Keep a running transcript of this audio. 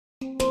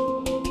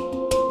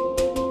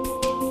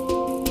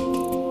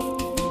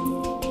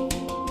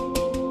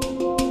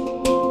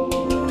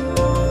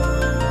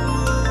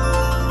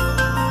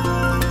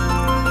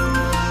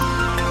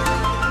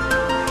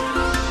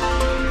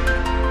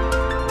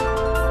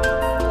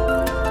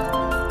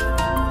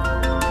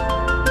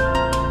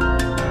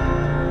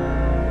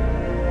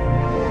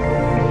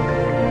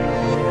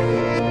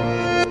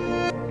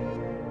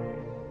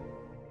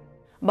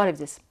Բարև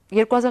ձեզ։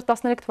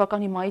 2013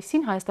 թվականի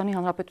մայիսին Հայաստանի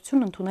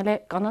Հանրապետությունն ընդունել է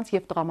կանանց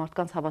և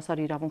տղամարդկանց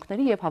հավասար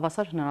իրավունքների և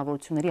հավասար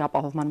հնարավորությունների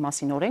ապահովման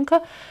մասին օրենքը,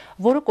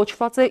 որը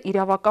կոչված է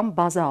իրավական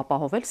բազա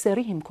ապահովել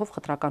Սեռի հիմքով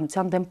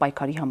խտրականության դեմ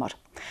պայքարի համար։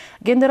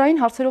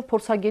 Գենդերային հարցերով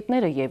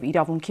փորձագետները և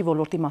իրավունքի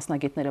ոլորտի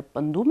մասնագետները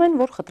պնդում են,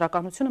 որ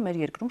խտրականությունը մեր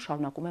երկրում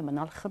շարունակում է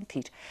մնալ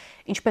խնդիր,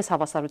 ինչպես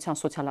հավասարության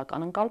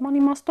սոցիալական ընկալման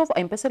իմաստով,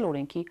 այնպես էլ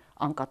օրենքի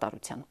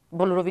անկատարության։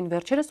 Բոլորովին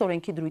վերջերս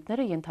օրենքի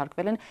դրույթները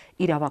ենթարկվել են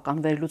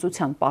իրավական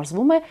վերլուծության։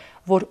 Պարզվում է,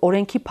 որ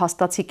օրենքի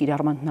փաստացի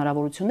կիրառման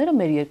հնարավորությունները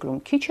մեր երկրում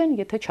քիչ են,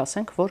 եթե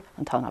չասենք, որ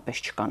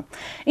ընդհանրապես չկան։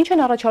 Ինչ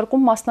են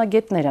առաջարկում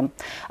մասնագետները։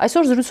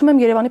 Այսօր զրուցում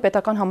եմ Երևանի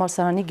պետական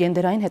համալսարանի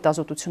Գենդերային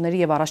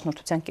հետազոտությունների և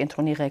առաջնորդության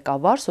կենտրոնի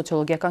ղեկավար,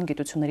 սոցիոլոգիական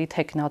գիտությունների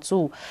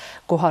թեկնածու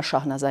Գոհար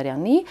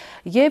Շահնազարյանի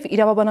և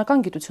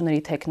իրավաբանական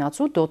գիտությունների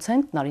թեկնածու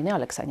դոցենտ Նարինե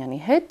Ալեքսանյանի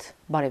հետ։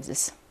 Բարև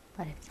ձեզ։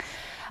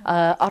 Բարև։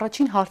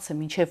 Առաջին հարցը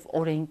մինչև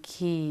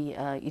օրենքի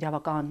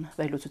իրավական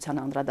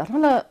վերլուծության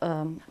անդրադառնալը,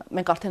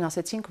 մենք արդեն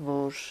ասեցինք,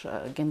 որ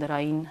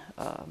գենդերային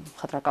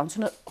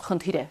խտրականությունը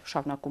խնդիր է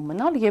շարունակում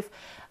մնալ և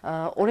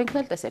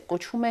օրենքն էլ տեսեք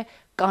կոչվում է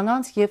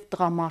կանանց և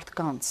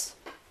տղամարդկանց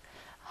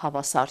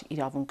հավասար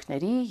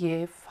իրավունքների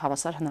և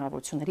հավասար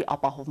հնարավորությունների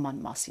ապահովման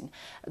մասին։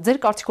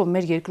 Ձեր կարծիքով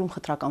մեր երկրում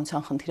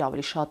խտրականության խնդիրը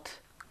ավելի շատ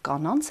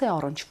կանանց է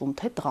առնչվում,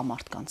 թե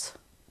տղամարդկանց։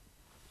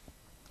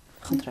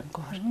 Խնդրեմ,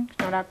 Գոհար։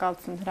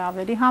 Շնորհակալություն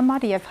հրավերի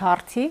համար եւ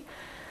հարցի։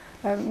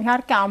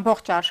 Իհարկե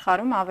ամբողջ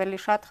աշխարհում ավելի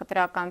շատ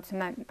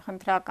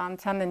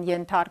խտրականության են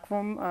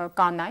ենթարկվում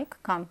կանայք,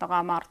 քան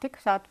տղամարդիկ,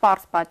 շատ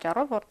պարզ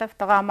պատճառով, որտեղ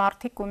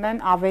տղամարդիկ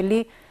ունեն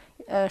ավելի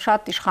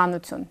շատ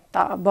իշխանություն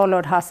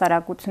բոլոր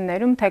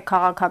հասարակություններում, թե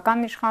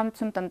քաղաքական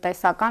իշխանություն,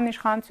 տնտեսական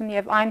իշխանություն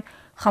եւ այն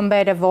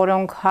խմբերը,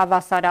 որոնք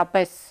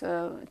հավասարապես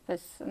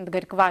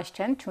ընդգրկված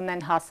չեն,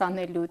 չունեն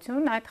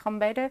հասանելիություն, այդ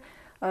խմբերը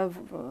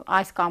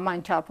այս կամ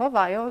այն չափով,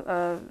 այո,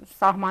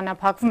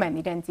 սահմանափակվում են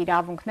իրենց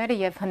իրավունքները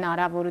եւ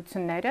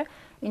հնարավորությունները,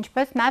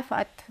 ինչպես նաեւ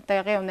այդ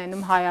տեղի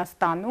ունենում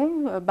Հայաստանում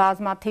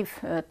բազմաթիվ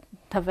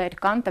թվեր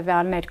կան,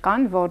 տվյալներ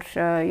կան, որ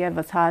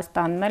եւս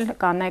Հայաստանում էլ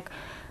կանեք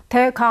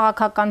թե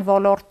քաղաքական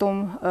ոլորտում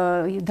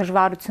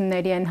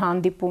դժվարությունների են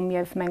հանդիպում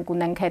եւ մենք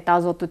ունենք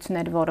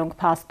հետազոտություններ, որոնք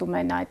փաստում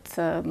են այդ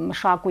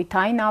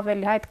մշակութային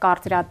ավելի այդ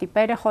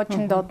կարծրատիպերը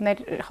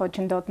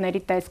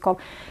խոչընդոտների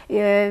տեսքով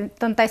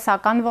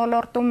տնտեսական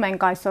ոլորտում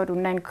մենք այսօր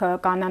ունենք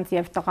կանանց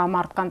եւ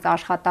տղամարդկանց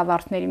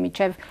աշխատավարձների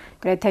միջև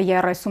գրեթե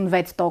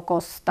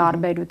 36%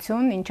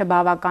 տարբերություն, ինչը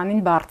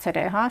բավականին բարձր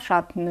է, հա,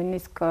 շատ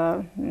նույնիսկ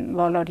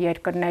բոլոր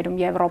երկրներում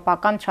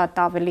եվրոպական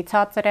շատ ավելի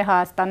ցածր է,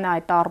 Հայաստանը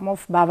այդ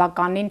առումով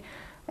բավականին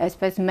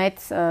այսպես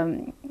մեծ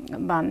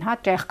բան, հա,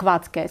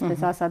 ճեղքվածք է,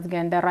 այսպես ասած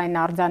գենդերային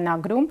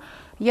արձանագրում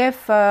եւ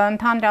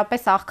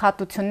ընդհանրապես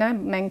աղքատությունը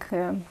մենք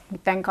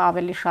գիտենք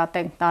ավելի շատ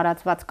է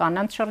տարածված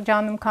կանանց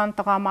շրջանում, քան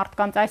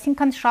տղամարդկանց,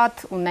 այսինքն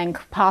շատ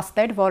ունենք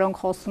փաստեր,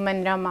 որոնք խոսում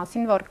են նրա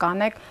մասին, որ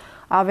կանեք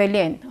ավելի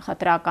են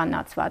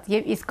խտրականացված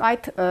եւ իսկ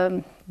այդ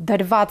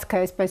դրվածքը,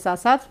 այսպես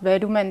ասած,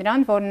 վերում է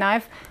նրան, որ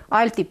նաեւ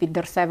այլ տիպի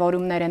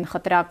դրսևորումներ են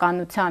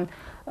խտրականության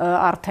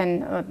արդեն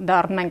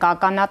դառնում ենք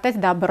ականատես,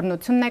 դա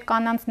բռնությունն է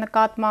կանանց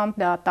նկատմամբ,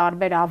 դա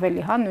տարբեր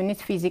ավելի, հա,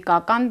 նույնիսկ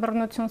ֆիզիկական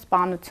բռնություն,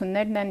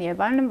 սպանություններն են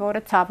եւ այլն,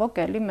 որը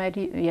ցավոք էլի մեր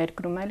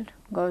երկրում էլ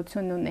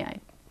գոյություն ունի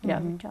այդ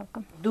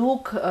իրավիճակը։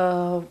 Դուք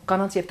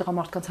կանանց եւ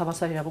տղամարդկանց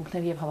հավասար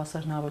իրավունքների եւ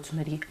հավասար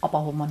հնարավորությունների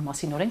ապահովման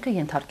մասին օրենքը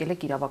ենթարկել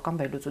եք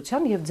իրավական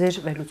վերլուծության եւ ձեր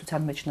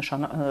վերլուծության մեջ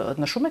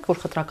նշում եք,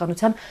 որ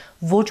խտրականության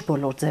ոչ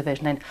բոլոր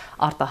ձևերն են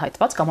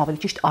արտահայտված կամ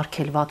ավելի ճիշտ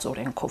արգելված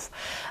օրենքով։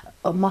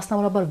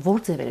 Մասնավորաբար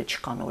որ ձևերը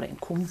չկան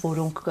օրենքում,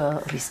 որոնք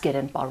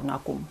ռիսկեր են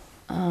պարունակում։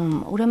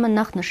 Ուրեմն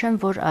նախ նշեմ,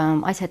 որ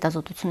այս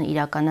հետազոտությունը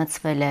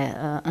իրականացվել է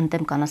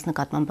ընդդեմ կանանց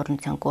նկատմամբ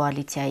բռնության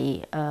կոալիցիայի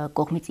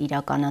կողմից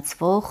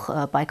իրականացվող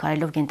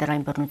պայքարելով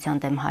գենդերային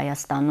բռնության դեմ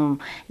Հայաստանում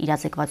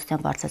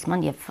իրազեկվածության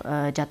բարձրացման եւ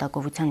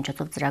ջատագովության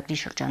միջոցով ծրագրի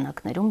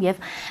շրջանակներում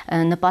եւ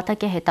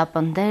նպատակ է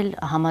հետապնդել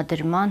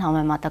համադրման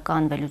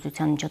համեմատական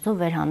վերլուծության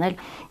միջոցով վերհանել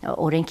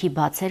օրենքի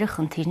բացերը,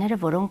 խնդիրները,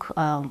 որոնք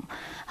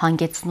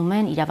հանգեցնում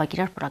են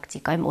իրավակիրառ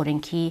պրակտիկայում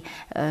օրենքի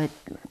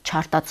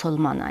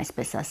չարտացոլման,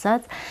 այսպես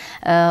ասած։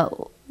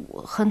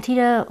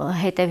 Խնդիրը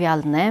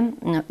հետևյալն է,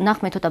 նախ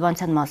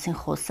մեթոդաբանության մասին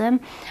խոսեմ,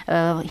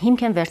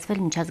 հիմք են վերցվել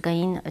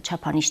միջազգային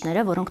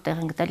չափանիշները, որոնք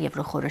տեղ են գտել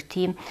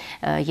Եվրոխորհրդի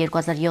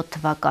 2007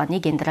 թվականի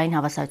գենդերային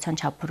հավասարության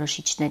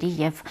չափորոշիչների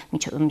եւ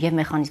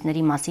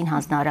մեխանիզմների մասին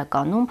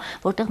հանձնարարականում,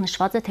 որտեղ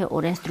նշված է, թե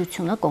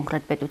օրենսդրությունը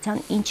կոնկրետ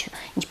պետության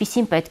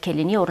ինչպիսին պետք է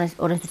լինի,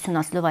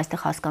 օրենսդրություն ասելով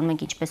այստեղ հասկանում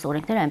ենք ինչպես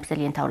օրենքները, այնպես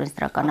էլ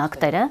ենթաօրենսդրական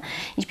ակտերը,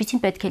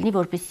 ինչպիսին պետք է լինի,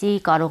 որպեսզի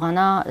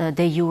կարողանա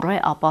դե յուրե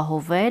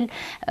ապահովել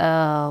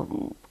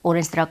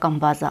օրենսդրական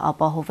բազա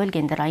ապահովել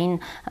գենդերային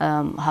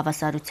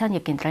հավասարության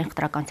եւ գենդերային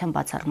խտրականության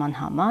բացառման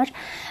համար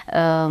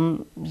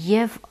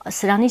եւ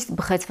սրանից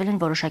բխեցվել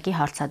են որոշակի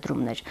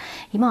հարցադրումներ։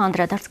 Հիմա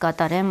անդրադարձ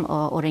կատարեմ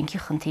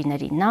օրենքի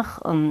խնդիրներին։ Նախ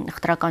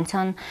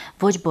խտրականության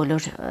ոչ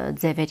բոլոր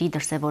ձևերի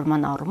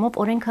դրսևորման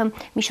առումով օրենքը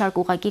մի շարք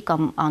ուղղակի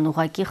կամ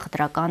անուղղակի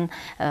խտրական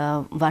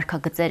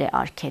վարքագծեր է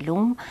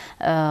արգելում,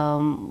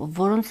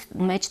 որոնց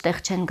մեջ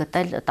տեղ չեն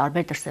գտել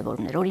տարբեր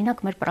դրսևորումներ։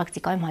 Օրինակ մեր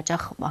պրակտիկայում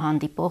հաճախ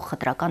հանդիպող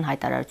խտրական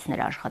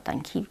հայտարարություններ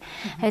աշխատանքի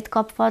հետ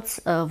կապված,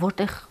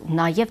 որտեղ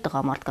նաև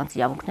տղամարդկանց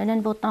իրավունքներն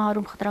են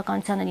ոտնահարում,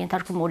 խտրականության են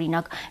ենթարկվում,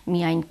 օրինակ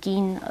միայն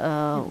կին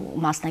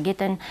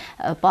մասնագետ են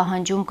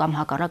պահանջում կամ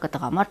հակառակը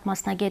տղամարդ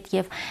մասնագետ,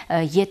 եւ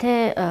եթե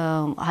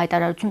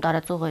հայտարարություն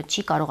տարածողը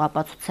չի կարող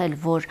ապացուցել,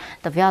 որ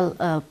տվյալ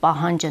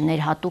պահանջը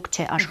ներհատուկ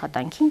չէ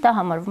աշխատանքին, դա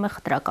համարվում է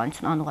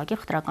խտրականություն, անուղղակի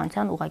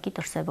խտրականության ուղղակի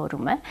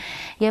դրսևորում է,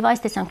 եւ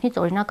այս տեսանկյունից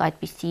օրինակ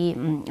այդպիսի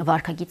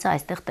վարքագիծը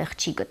այստեղ տեղ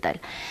չի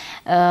գտել։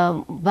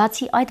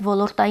 Բացի այդ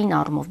ոլորտային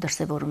առումով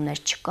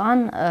դրսևորումներ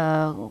չկան,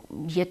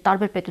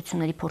 տարբեր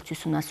պետությունների փորձի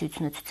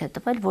ուսումնասիրությունը ցույց է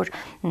տվել, որ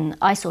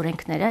այս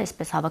օրենքները,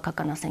 այսպես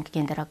հավաքական ասենք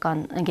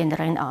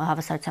գենդերային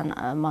հավասարության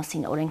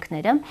մասին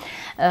օրենքները,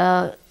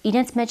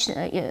 իրենց մեջ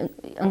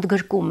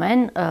ընդգրկում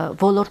են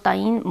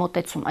ոլորտային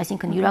մոտեցում,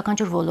 այսինքն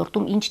յուրաքանչյուր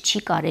ոլորտում ինչ չի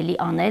կարելի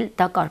անել,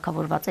 դա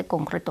կարգավորված է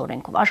կոնկրետ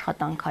օրենքով,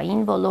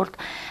 աշխատանքային ոլորտ,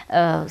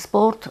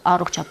 սպորտ,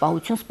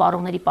 առողջապահություն,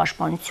 սպառողների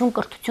պաշտպանություն,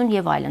 կրթություն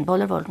եւ այլն,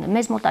 բոլոր ոլորտները։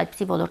 Մեզ մոտ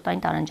այդպիսի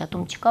ոլորտային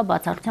տարանջատում չկա,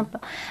 բացառությամբ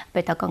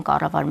պետական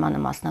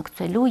կառավարմանը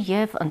մասնակցելու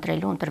եւ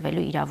ընտրելու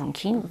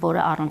իրավունքին,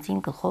 որը առանձին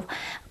գլխով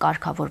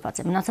կարգավորված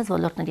է։ Մնացած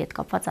ոլորտների հետ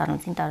կապված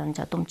առանձին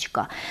տարանջատում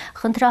չկա։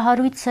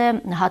 Խնդրահարույց է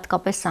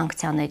հատկապես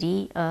սանկցիաների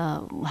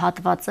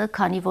հատվածը,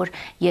 քանի որ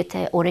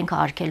եթե օրենքը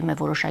արգելում է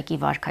որոշակի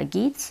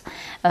վարքագիծ,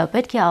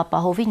 պետք է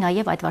ապահովի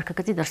նաև այդ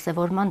վարքագծի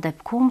դրսևորման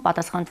դեպքում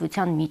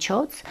պատասխանատվության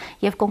միջոց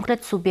եւ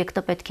կոնկրետ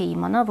սուբյեկտը պետք է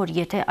իմանա, որ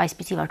եթե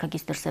այսպիսի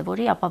վարքագիծ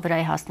դրսևորի, ապա վրա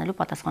է հասնելու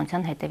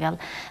պատասխանատվության հետեւյալ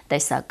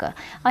տեսակը։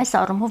 Այս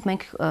առումով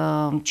մենք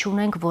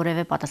չունենք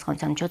որևէ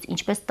պատասխանատվության միջոց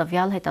ինչպես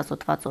տվյալ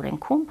հետազոտված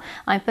օրենքում,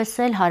 այնպես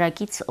էլ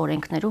հարակից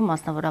օրենքներում,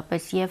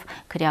 մասնավորապես եւ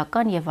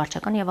քրեական եւ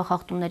վարչական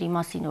եվախախտումների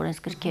մասին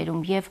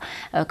օրենսգրքերում եւ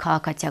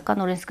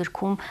քաղաքացիական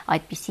օրենսգրքում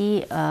այդպիսի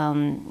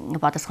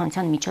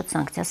պատասխանատվության միջոց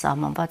սանկցիա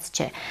սահմանված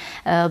չէ։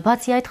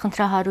 Բացի այդ,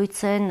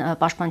 խնդրահարույց են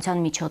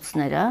պաշտպանության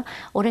միջոցները,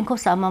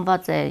 օրենքով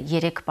սահմանված է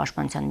 3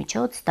 պաշտպանության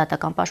միջոց՝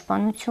 դատական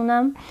պաշտպանությունը,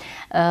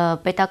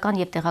 պետական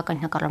եւ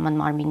տեղական կիրառման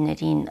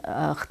մարմիններին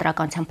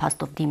խտրականության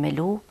փաստով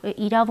դիմելու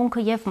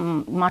իրավունքը եւ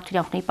մարդու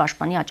իրավունքների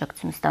պաշտպանի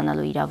աջակցություն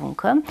ստանալու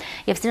իրավունքը,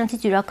 եւ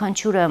սրանցից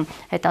յուրաքանչյուրը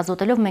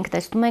հետազոտելով մենք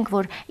տեսնում ենք,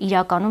 որ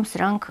իրականում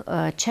սրանք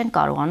չեն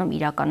կարողանում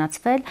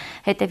իրականացվել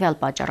հետեւյալ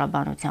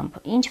պատճառաբանությամբ։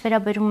 Ինչ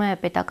վերաբերում է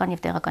պետական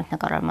եւ տեղական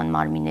կիրառման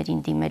մարմիններին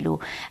դիմելու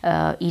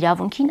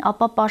իրավունքին,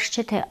 ապա պարզ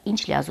չէ թե ինչ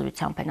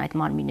լիազորությամբ են այդ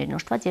մարմիններն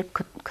օժտված,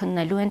 երբ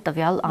քննելու են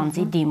տվյալ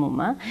անձի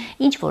դիմումը,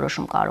 ինչ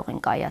որոշում կարող են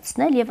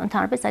կայացնել եւ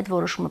ընդհանրապես այդ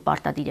որոշումը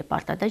պարտադիր է,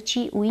 պարտադիր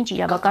չի ու ինչ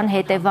իրավական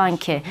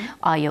հետևանք է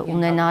այո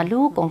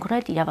ունենալու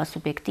կոնկրետ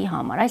իրավասուբյեկտի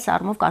համար։ Այս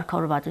առումով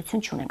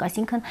կարգավորվածություն չունենք,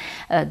 այսինքն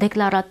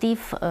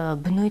դեկլարատիվ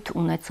բնույթ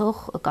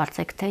ունեցող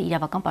կարծեք թե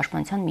իրավական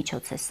պաշտպանության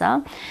միջոց է սա։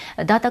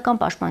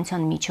 Դատական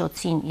պաշտպանության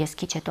միջոցին ես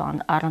քիչ հետո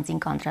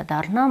առանձին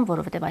կանդրադառնամ,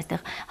 որովհետև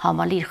այստեղ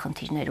համալիր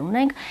խնդիրներ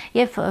ունենք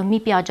եւ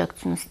ՄԻՊ-ի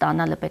աջակցությունը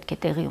ստանալը պետք է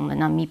տեղի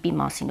ունենա ՄԻՊ-ի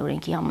մասին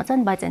օրենքի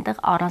համաձայն, բայց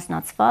այնտեղ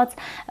առանձնացված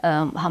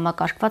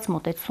համակարգված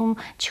մոտեցում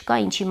չկա,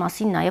 ինչի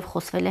մասին նաեւ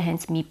խոսվել է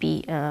հենց ՄԻՊ-ի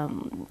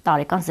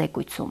տարեկան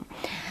զեկույցում։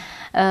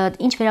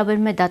 Ինչ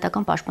վերաբերում է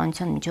դատական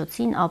պաշտպանության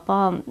միջոցին, ապա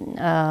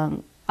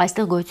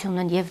այստեղ գոյություն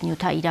ունեն եւ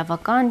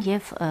նյութաիրավական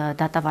եւ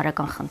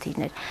դատավարական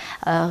խնդիրներ։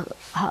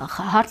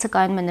 Հարցը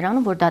կայանում է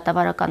նրանում, որ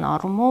դատավարական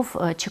առումով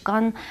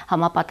չկան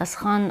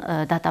համապատասխան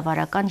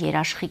դատավարական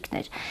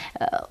երաշխիքներ։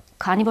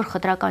 Քանի որ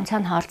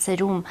խտրականության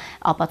հարցերում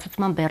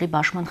ապացուցման բեռի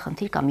բաշխման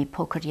խնդիր կա, մի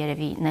փոքր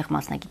երևի նեղ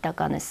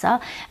մասնագիտական է սա,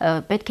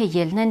 պետք է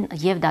ելնեն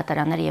եւ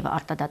դատարանները եւ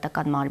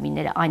արտադատական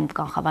մարմինները այն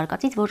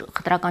կանխավարկածից, որ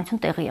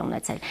խտրականություն տեղի է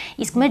ունեցել։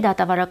 Իսկ մեր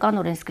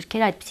դատավարական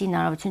օրենսգրքերը այդպիսի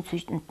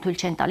հնարավորություն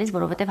թույլ չեն տալիս,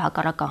 որովհետեւ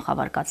հակառակ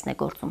կանխավարկածն է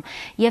գործում։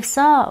 Եվ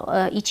սա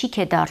իջիկ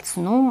է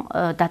դարձնում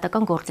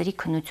դատական գործերի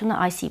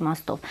քննությունը այս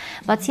իմաստով։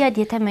 Բացի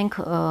այդ, եթե մենք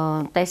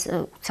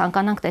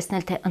ցանկանանք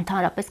տեսնել, թե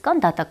ընդհանրապես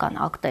կան դատական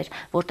ակտեր,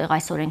 որտեղ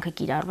այս օրենքը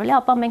կիրառվել է,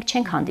 ապա մենք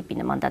չենք հանդիպի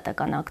նման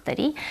դատական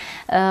ակտերի։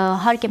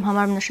 Հարկ եմ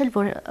համարում նշել,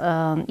 որ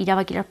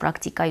իրավակիրառ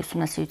պրակտիկայի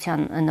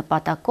ուսումնասիրության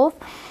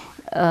նպատակով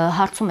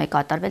հարցում է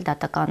կատարվել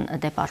դատական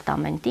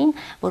դեպարտամենտին,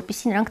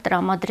 որպեսզի նրանք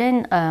տրամադրեն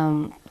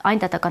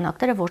այն դատական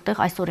ակտերը, որտեղ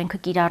այս օրենքը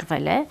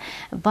կիրառվել է,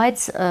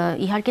 բայց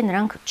իհարկե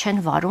նրանք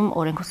չեն վարում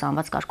օրենքով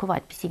սահմանված կարգով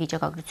այդպիսի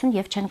վիճակագրություն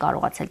եւ չեն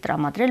կարողացել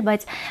տրամադրել,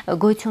 բայց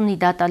գոյություն ունի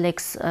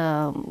դատալեքս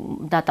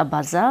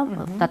դատաբազա,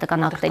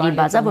 դատական ակտերի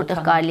բազա,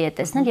 որտեղ կարելի է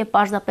տեսնել եւ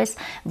պարզապես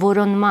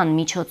որոնման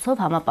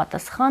միջոցով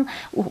համապատասխան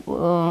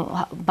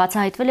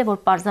բացահայտվել է,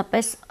 որ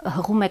պարզապես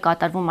հղում է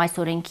կատարվում այս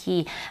օրենքի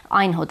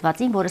այն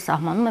հոդվածին, որը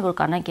սահմանում է, որ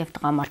կանայք եւ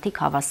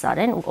տղամարդիկ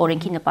հավասար են,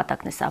 օրենքի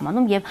նպատակն է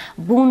սահմանում եւ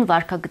բուն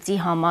վարքագծի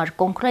համար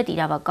կոնկրետ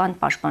իրավական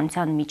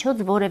պաշտպանության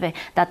միջոց որևէ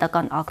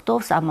դատական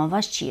ակտով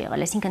սահմանված չի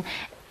եղել, այսինքն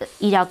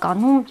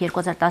իրականում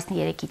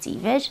 2013-ից ի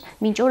վեր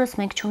մինչ օրս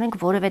մենք չունենք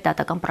որևէ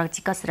դատական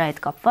պրակտիկա սրա հետ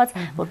կապված,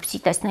 որպեսզի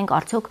տեսնենք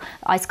արդյոք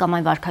այս կամ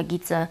այն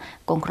վարքագիծը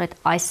կոնկրետ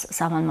այս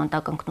սահմանման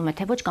տակ ընկնում է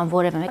թե ոչ, կամ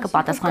որևէ մեկը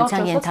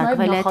պատասխանատվության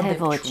ենթարկվել է թե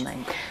ոչ։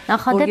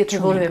 Նախադեպ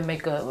չունենք, որևէ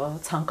մեկը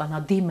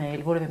ցանկանա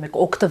դիմել, որևէ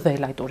մեկը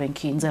օգտվել այդ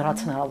օրենքի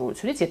ընձեռած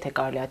հնարավորությունից, եթե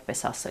կարելի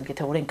այդպես ասել,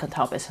 եթե օրենքը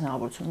ընդհանրապես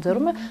հնարավորություն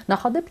ընձեռում է,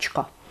 նախադեպ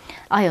չկա։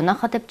 Այո,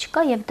 նախադեպ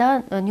չկա եւ դա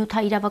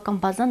նյութաիրավական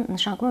բազան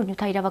նշանակում է, որ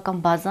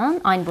նյութաիրավական բազան,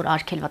 այն որ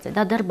արգելված է,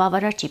 դա դեռ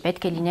բավարար չի,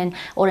 պետք է լինեն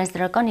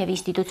օրենսդրական եւ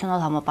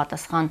ինստիտուցիոնալ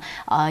համապատասխան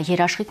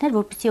երաշխիքներ,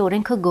 որպեսզի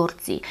օրենքը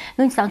գործի։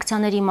 Նույն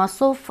սանկցիաների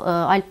մասով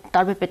այլ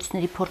տարբեր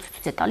պետությունների փորձը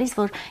ցույց է տալիս,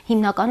 որ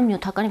հիմնականում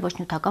նյութական եւ ոչ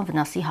նյութական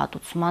վնասի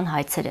հատուցման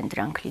հայցեր են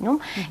դրանք լինում,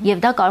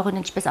 եւ դա կարող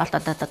է ինչպես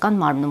արտադատական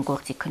մարմնում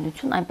գործի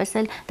քննություն, այնպես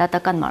էլ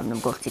դատական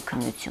մարմնում գործի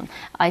քննություն։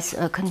 Այս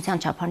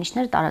քննության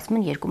չափանիշները տարածվում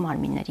են երկու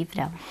մարմինների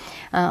վրա։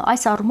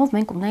 Այս առումով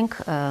մենք ունենք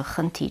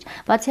խնդիր։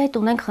 Բացի այդ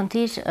ունենք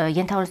խնդիր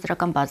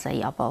ենթաօրենսդրական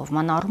բազայի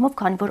ապահովման առումով,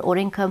 քանի որ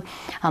օրենքը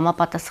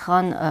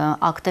համապատասխան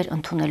ակտեր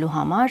ընդունելու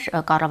համար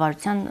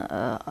կառավարության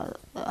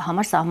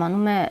համար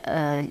սահմանում է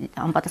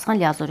համապատասխան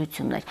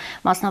լիազորություններ։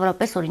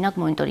 Մասնավորապես օրինակ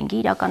մոնիտորինգի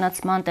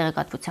իրականացման,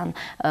 տեղեկատվության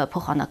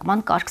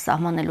փոխանակման կարգ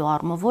սահմանելու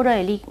առումով, որը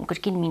էլի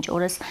կրկին մինչ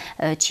օրս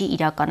չի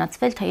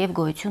իրականացվել, թեև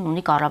գոյություն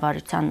ունի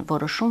կառավարության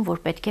որոշում,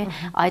 որ պետք է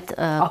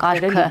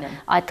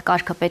այդ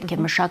կարգը պետք է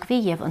մշակվի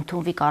եւ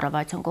ընդունվի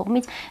կառավարության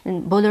կողմից։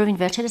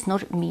 Բոլորովին վերջերս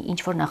նոր մի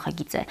ինչ-որ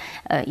նախագիծ է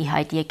ի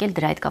հայտ եկել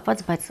դրա հետ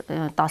կապված, բայց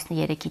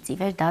 13-ից ի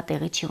վեր դա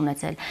տեղի չի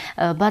ունեցել։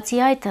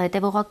 Բացի այդ,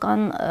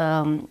 հետևողական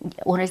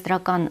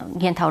օրենսդրական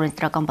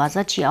ենթաօրենսդրական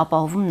բազա չի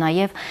ապահովում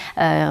նաև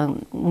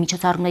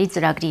միջոցառումների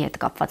ծրագրի հետ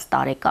կապված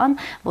տարեկան,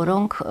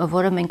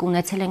 որը մենք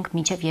ունեցել ենք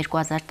մինչև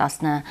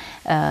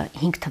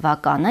 2015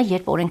 թվականը,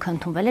 երբ օրենքը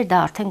ընդունվել էր,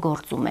 դա արդեն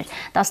գործում էր։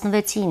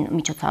 16-ին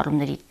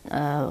միջոցառումների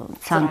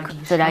ցանկ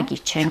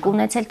ծրագիր չենք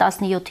ունեցել,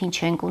 17-ին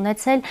չենք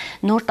ունեցել,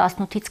 նոր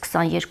 18-ից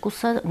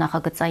 22-ը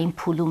նախագծային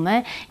փուլում է,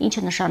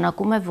 ինչը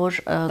նշանակում է, որ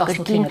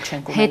կրկին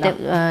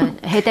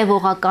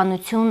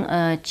հետևողականություն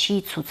չի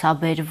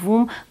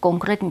ցուցաբերվում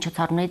կոնկրետ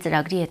միջոցառումների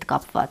ծրագրի հետ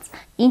կապված։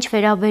 Ինչ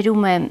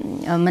վերաբերում է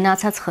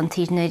մնացած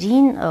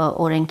խնդիրներին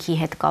օրենքի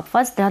հետ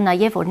կապված, դա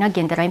նաև օրինակ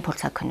գենդերային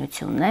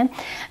փորձաքննությունն է,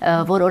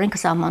 որ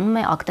օրենքը սահմանում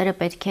է ակտերը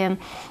պետք է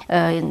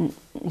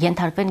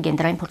ենթարկվեն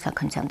գենդերային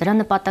փորձաքննության։ Դրա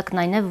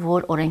նպատակն այն է,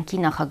 որ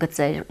օրենքի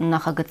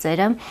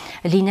նախագծերը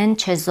լինեն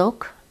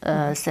չեզոք,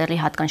 Սեռի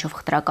հատկանշով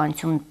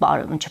խտրականություն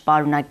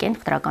չպարունակեն,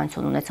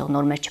 խտրականություն ունեցող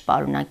նորմեր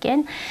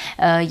չպարունակեն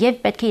եւ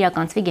պետք է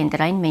իրականացվի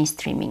գենդերային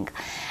մեյնսթրիմինգ։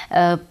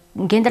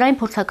 Գենդերային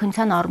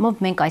փորձաքննության առումով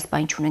մենք այս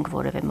բան չունենք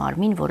որևէ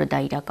մարմին, որը դա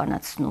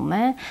իրականացնում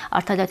է։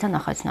 Արտադրության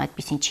նախարարությունը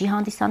այդպեսին չի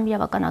հանդիսանում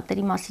իրավական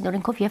ակտերի մասին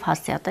օրենքով եւ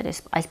հասցեատեր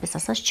այսպես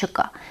ասած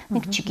չկա։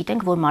 Մենք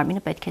չգիտենք, որ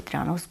մարմինը պետք է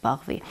դրանով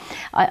զբաղվի։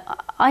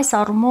 Այս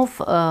առումով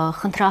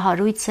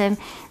խնդրահարույց է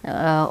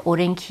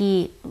օրենքի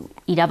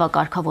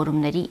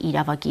իրավակարգավորումների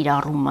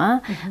իրավակիրառումը,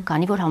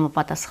 քանի որ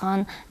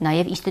համապատասխան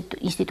նաև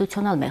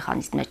ինստիտուցիոնալ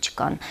մեխանիզմներ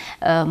չկան։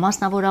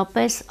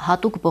 Մասնավորապես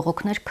հատուկ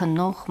բողոքներ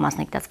քննող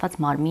մասնագիտացված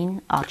մարմին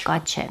առկա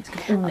չէ։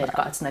 Ում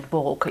ներկայացնել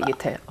բողոքը,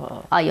 եթե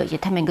այո,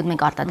 եթե մենք գնում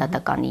ենք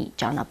արտադատականի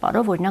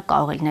ճանապարհով, օրինակ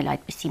կարող է լինել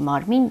այդպիսի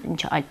մարմին,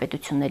 ինչը այլ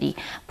պետությունների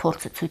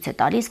փորձը ցույց է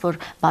տալիս, որ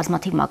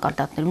բազմաթիվ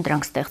մակարդակներում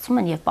դրանք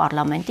ստեղծում են եւ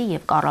պարլամենտի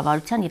եւ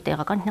կառավարության եւ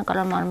տեղական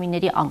ինքնակառավարման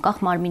մարմինների,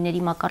 անկախ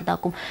մարմինների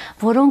մակարդակում,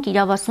 որոնք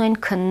իրավասու են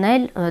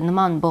քննել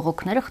նման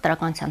բողոքները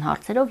խտրականության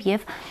հարցերով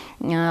եւ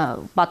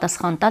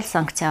պատասխան տալ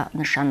սանկցիա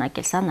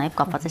նշանակել, սա նաև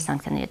կապված է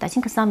սանկցիաների հետ,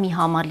 այսինքն սա մի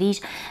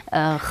համալիր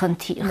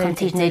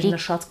խնդիրների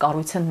նշած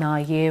կառույցը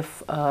նաև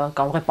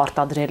կարող է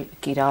պարտադրել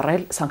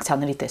կիրառել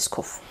սանկցիաների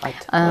տեսքով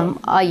այդ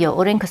այո,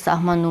 օրենքը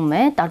սահմանում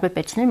է տարբեր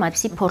պետություններում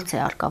այդպիսի փորձ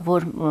է առկա,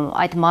 որ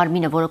այդ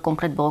մարմինը, որը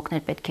կոնկրետ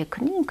բողոքներ պետք է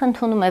քննի, ինքը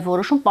ընդունում է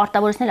որոշում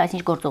պարտավորեցնել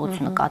այսինչ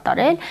գործողությունը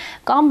կատարել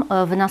կամ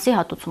վնասի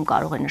հատուցում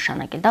կարող է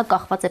նշանակել։ Դա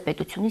կախված է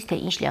պետությունից, թե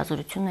ինչ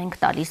լիազորություն ենք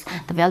տալիս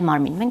տվյալ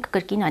մարմին։ Մենք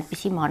կրկին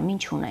այդպիսի մարմին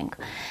չունենք։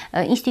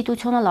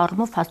 Ինստիտուցիոնալ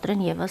առումով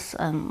փաստորեն եւս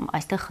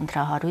այստեղ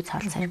խնդրահարույց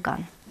հարցեր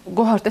կան։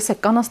 Գոհար, տեսեք,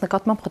 կանանց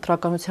նկատմամբ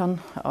խտրականության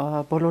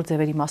բոլոր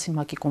ձևերի մասին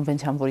ՄԱԿ-ի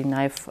կոնվենցիան, որին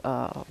նաև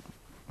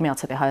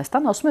միացել է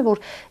Հայաստանը, ասում է,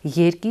 որ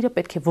երկիրը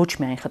պետք է ոչ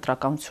միայն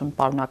խտրականություն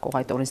պարունակող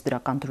այդ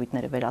օրենսդրական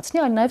դրույթները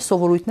վերացնի, այլ նաև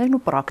սովորույթներն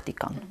ու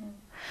պրակտիկան։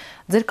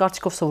 Ձեր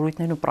կարծիքով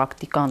սովորույթներն ու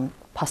պրակտիկան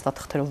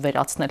փաստաթղթերով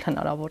վերացնել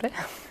հնարավոր է։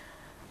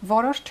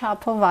 Որոշ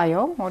չափով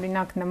այո,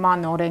 օրինակ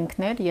նման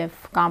օրենքներ եւ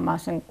կամ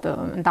ասենք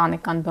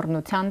ընտանեկան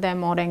բռնության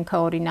դեմ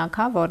օրենքը օրինակ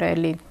է, որը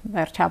էլի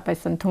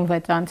վերջապես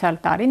ընդունվեց անցյալ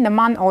տարի,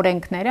 նման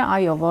օրենքները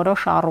այո,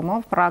 որոշ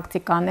առումով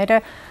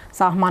պրակտիկաները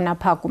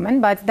սահմանափակում են,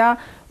 բայց դա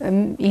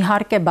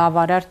իհարկե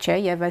բավարար չէ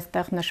եւ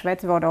այստեղ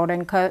նշվեց, որ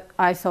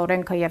այս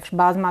օրենքը եւ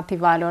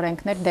բազմաթիվ այլ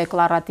օրենքներ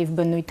դեկլարատիվ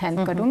բնույթ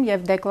են կրում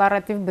եւ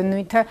դեկլարատիվ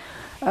բնույթը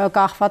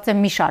կախված է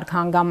մի շարք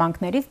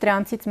հանգամանքներից,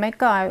 դրանցից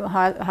մեկը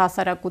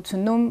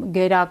հասարակությունում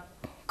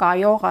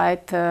կայող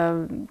այդ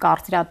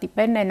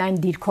կարծրատիպերն են, այն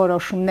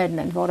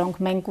դիրքորոշումներն են,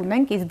 որոնք մենք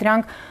ունենք, իսկ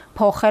դրանք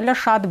փոխելը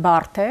շատ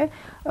բարդ է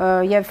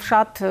եւ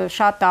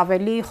շատ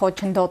ավելի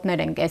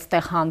խոչընդոտներ ենք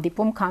այստեղ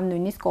հանդիպում, քան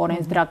նույնիսկ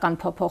օրենսդրական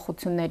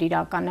փոփոխություններ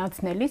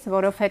իրականացնելիս,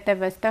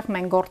 որովհետեւ այստեղ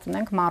մենք գործ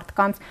ունենք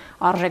մարդկանց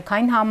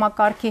արժեքային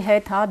համակարգի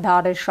հետ, հա,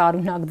 դարեր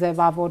շարունակ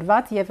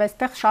ձևավորված եւ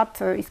այստեղ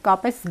շատ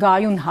իսկապես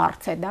զգայուն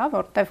հարց է դա,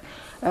 որտեւ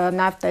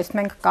նաեւ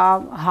տեսնում ենք կա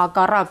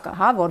հակառակը,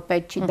 հա, որ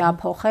պետք չի դա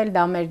փոխել,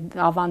 դա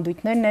մեր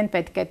ավանդույթներն են,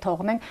 պետք է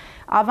թողնենք։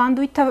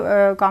 Ավանդույթը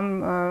կամ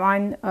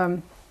այն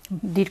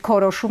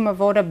դիրքորոշումը,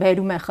 որը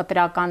բերում է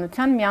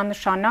խտրականության,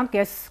 միանշանակ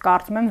ես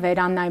կարծում եմ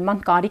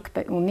վերանայման կարիք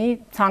ունի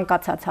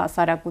ցանկացած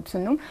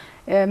հասարակությունում։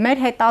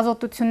 Մեր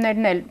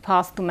հետազոտություններն էլ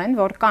փաստում են,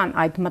 որ կան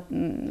այդ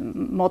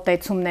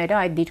մոտեցումները,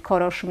 այդ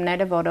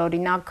դիրքորոշումները, որ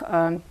օրինակ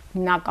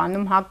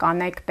հիմնականում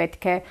կանայք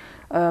պետք է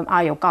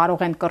այո,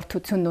 կարող են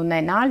կրթություն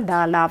ունենալ, դա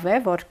լավ է,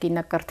 որ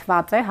կինը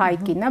կրթված է, հայ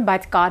կինը,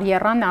 բայց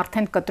կարիերան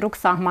արդեն կտրուկ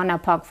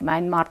սահմանափակվում է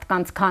այն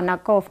մարդկանց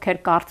քանակը, ովքեր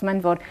կարծում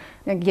են, որ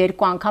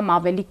 2 անգամ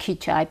ավելի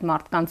քիչ է այդ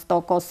մարդկանց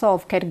տոկոսը,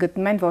 ովքեր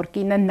գտնում են, որ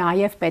կինը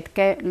նաև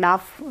պետք է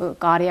լավ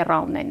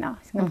կարիերա ունենա։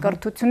 Այսինքն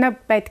կրթությունը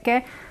պետք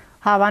է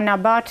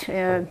հավանաբար,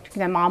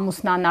 չգիտեմ,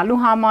 ամուսնանալու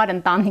համար,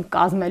 ընտանիք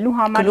կազմելու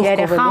համար,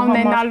 երեխա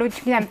ունենալու,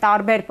 չգիտեմ,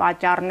 տարբեր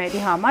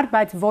պատճառների համար,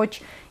 բայց ոչ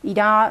իր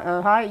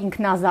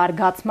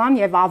ինքնազարգացման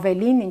եւ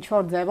ավելին ինչ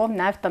որ ձևով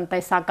նաեւ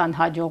տնտեսական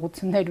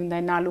հաջողություններ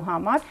ունենալու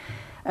համար։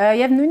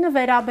 Եվ նույնը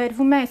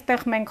վերաբերվում է,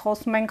 այստեղ մենք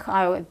խոսում ենք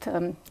այդ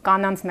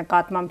կանանց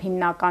նկատմամբ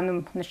հիմնականում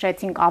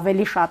նշեցինք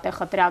ավելի շատ է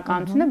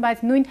խտրականությունը,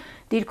 բայց նույն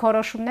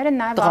դիրքորոշումները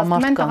նաև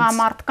ազդում են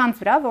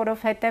տղամարդկանց վրա,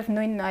 որովհետև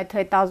նույն այդ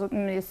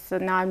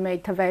նայում էի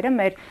թվերը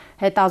մեր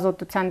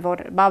հետազոտության,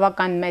 որ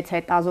բավական մեծ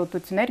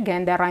հետազոտություն էր,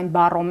 գենդերային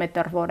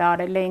բարոմետր, որ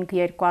արել էինք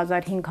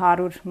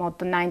 2500 մոտ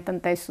տնային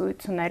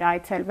տնտեսություններ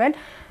այցելվել,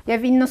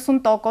 եւ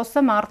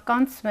 90%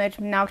 մարդկանց մեր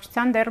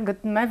բնակչության դեռ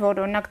գտնում է, որ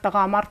օրինակ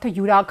տղամարդը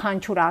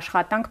յուրաքանչյուր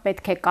աշխատանք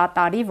պետք է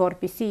կատարի,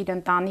 որպեսզի իր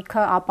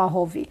ընտանիքը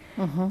ապահովի։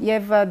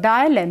 Եվ դա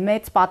էլ է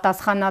մեծ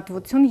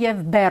պատասխանատվություն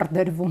եւ բեռ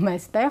դրվում է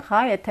այստեղ,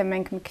 հա, եթե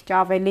մենք մի քիչ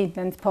ավելի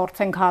այնպես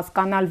փորձենք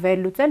հասկանալ,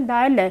 վերլուծել, դա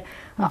էլ է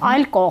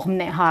այլ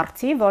կողմն է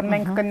հարցի, որ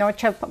մենք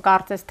կնոջը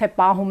կարծես թե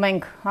պահում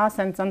ենք, հա,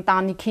 ասենց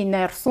ընտանիքի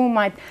ներսում,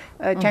 այդ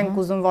չենք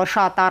ուզում, որ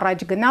շատ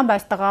առաջ գնա,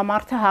 բայց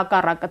տղամարդը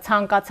հակառակը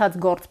ցանկացած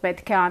գործ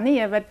պետք է անի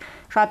եւ այդ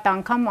շատ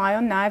անգամ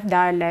այո նաև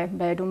դա էլ է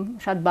բերում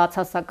շատ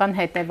բացասական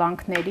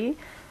հետևանքների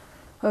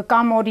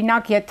կամ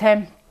օրինակ եթե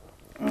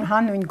հա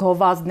նույն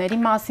գովազդների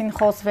մասին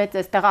խոսվեց,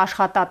 այստեղ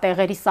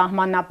աշխատատեղերի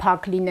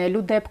սահմանափակ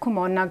լինելու դեպքում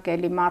օրինակ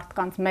էլի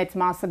մարդկանց մեծ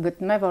մասը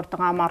գտնում է, որ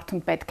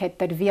տղամարդուն պետք է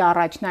տրվի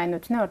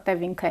առաջնայնությունը,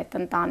 որտեղ ինքը այդ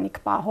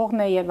ընտանիք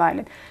պահողն է եւ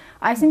այլն։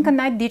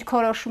 Այսինքն այդ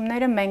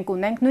դիրքորոշումները մենք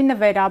ունենք, նույնը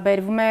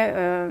վերաբերվում է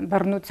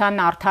բռնության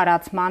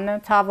արդարացմանը,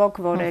 ցավոք,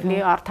 որ էլի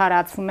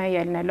արդարացվում է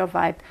ելնելով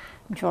այդ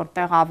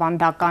ինչ-որտեղ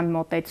ավանդական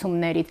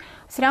մոտեցումներից։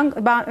 Սրանք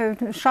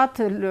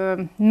շատ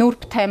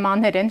նուրբ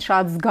թեմաներ են,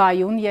 շատ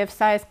զգայուն եւ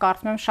սա ես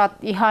կարծում եմ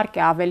շատ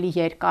իհարկե ավելի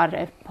երկար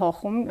է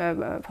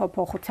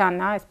փոփոխության,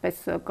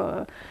 այսպես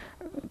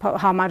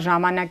համար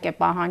ժամանակ է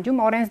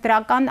պահանջում,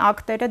 օրենսդրական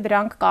ակտերը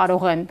դրանք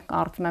կարող են,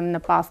 կարծում եմ,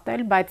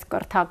 նպաստել, բայց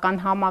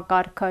կրթական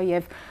համակարգը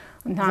եւ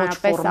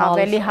ընդհանրապես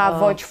ավելի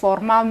ոչ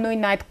ֆորմալ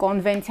նույն այդ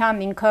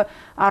կոնվենցիան ինքը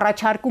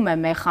առաջարկում է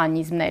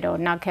մեխանիզմներ,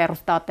 օրինակ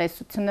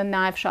հեռուստատեսությունը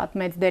նաև շատ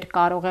մեծ դեր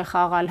կարող է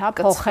խաղալ, հա,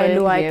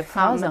 փոխելու այդ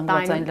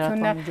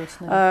համաձայնությունը,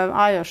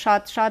 այո,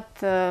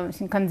 շատ,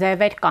 այսինքն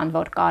ձևեր կան,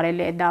 որ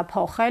կարելի է դա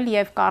փոխել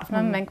եւ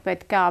կարծում եմ մենք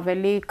պետք է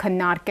ավելի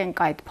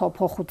քննարկենք այդ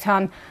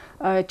փոփոխության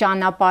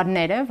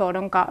ճանապարհները,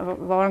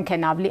 որոնք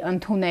են ավելի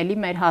ընդունելի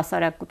մեր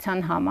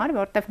հասարակության համար,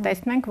 որտեղ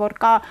տեսնում ենք, որ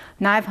կա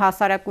նաև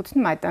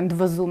հասարակությունում այդ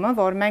ընդվզումը,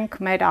 որ մենք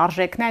մեր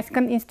արժեքն,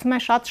 այսինքն ինձ թվում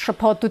է շատ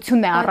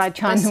շփոթություն է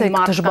առաջանում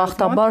մարդկանց։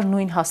 Դժբախտաբար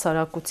նույն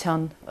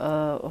հասարակության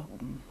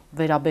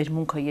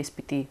վերաբերմունքը ես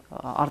պիտի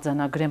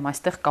արձանագրեմ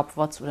այստեղ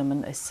կապված ուրեմն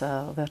այս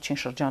վերջին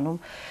շրջանում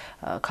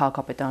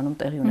քաղաքապետարանում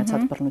տեղի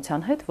ունեցած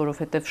բռնության հետ,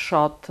 որովհետև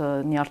շատ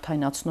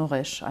նյարդայնացնող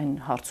էր այն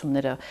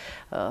հարցումները,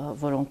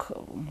 որոնք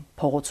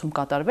փողոցում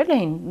կատարվել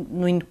էին,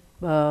 նույն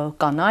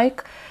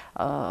կանայք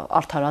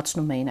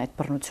արդարացնում էին այդ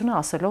բռնությունը,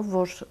 ասելով,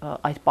 որ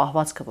այդ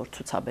պահվածքը, որ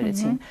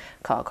ցուցաբերեցին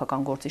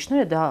քաղաքական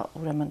գործիչները, դա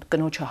ուրեմն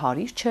կնոջը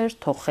հարիր չէր,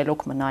 թող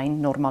խելոք մնային,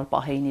 նորմալ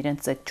պահեին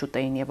իրենց ծետ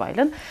չուտեին եւ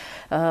այլն։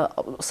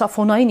 Սա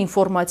ֆոնային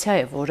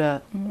ինֆորմացիա է, որը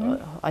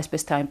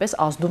այսպես թե այնպես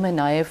ազդում է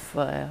նաեւ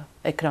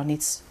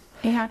էկրանից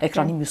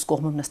էկրանի մյուս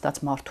կողմում նստած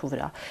մարդու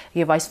վրա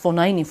եւ այս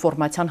ֆոնային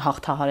ինֆորմացիան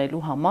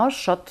հաղթահարելու համար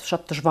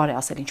շատ դժվար է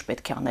ասել ինչ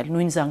պետք է անել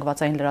նույն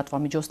զանգվածային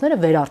լրատվամիջոցները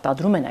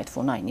վերարտադրում են այդ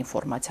ֆոնային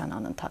ինֆորմացիան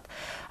անընդհատ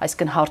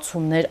այսինքն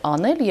հարցումներ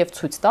անել եւ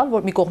ցույց տալ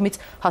որ մի կողմից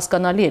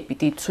հասկանալի է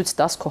պիտի ցույց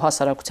տաս քո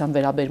հասարակության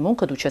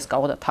վերաբերմունքը դու չես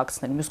կարող դա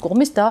թաքցնել մյուս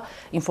կողմից դա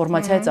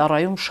ինֆորմացիա է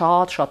ծառայում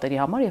շատերի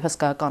համար եւ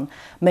հսկայական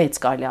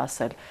մեծ կարելի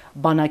ասել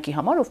բանակի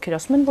համար ովքեր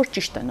ասում են որ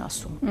ճիշտ են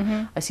ասում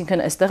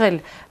այսինքն այստեղ էլ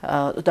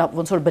դա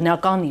ոնց որ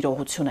բնական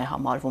իրողություն է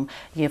համարվում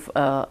եւ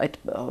այդ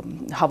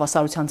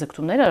հավասարության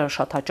ձգտումները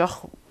շատ հաճախ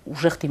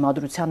ուժեղ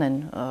դիմադրության են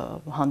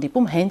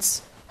հանդիպում հենց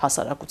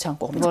հասարակության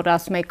կողմից որ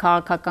ասում է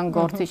քաղաքական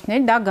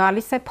գործիչներ դա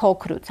գալիս է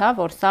փոքրուց հա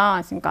որ սա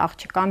այսինքն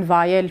աղջկան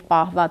վայել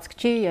պահվածք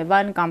չի եւ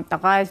այլն կամ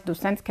տղա ես դու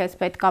սենց քեզ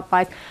պետքա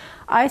պայս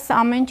այս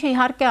ամեն ինչը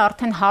իհարկե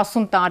արդեն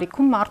հասուն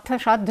տարիքում մարդը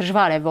շատ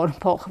դժվար է որ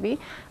փոխվի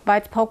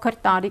բայց փոքր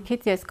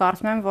տարիքից ես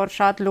կարծում եմ որ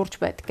շատ լուրջ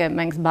պետք է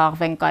մենք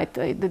զբաղվենք այդ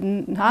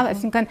հա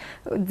այսինքն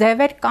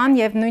ձևեր կան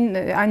եւ նույն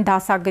այն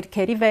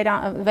դասագրքերի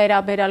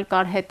վերաբերալ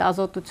կար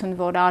հետազոտություն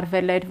որ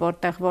արվել էր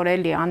որտեղ որ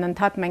էլի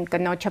անընդհատ մենք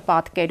կնոջը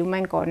պատկերում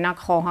ենք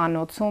օրինակ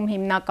խոհանոցում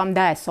հիմնական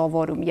դա է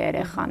սովորում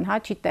երեխան հա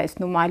չի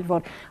տեսնում այլ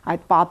որ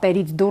այդ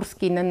պատերից դուրս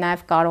կինը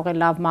նաեւ կարող է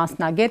լավ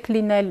մասնագետ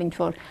լինել ինչ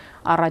որ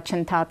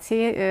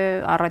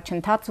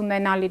առաջընթաց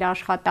ունենալ իր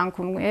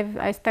աշխատանքում եւ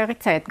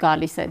այստեղից է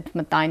գալիս այդ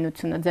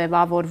մտայնությունը,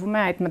 ձևավորվում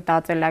է այդ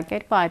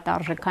մտածելակերպը, այդ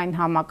արժեքային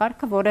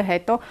համակարգը, որը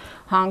հետո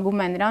հանգում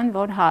է նրան,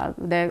 որ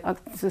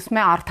ասում է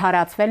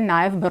արդարացվել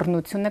նաեւ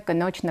բռնությունը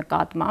կնոջ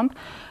նկատմամբ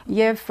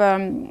եւ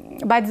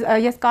բայց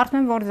ես կարծում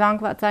եմ, որ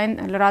զանգվածային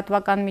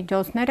լրատվական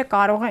միջոցները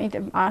կարող են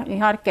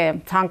իհարկե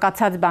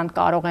ցանկացած բան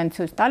կարող են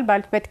ցույց տալ,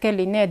 բայց պետք է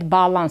լինի այդ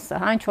բալանսը,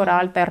 հա, ինչ որ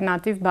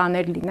ալտերնատիվ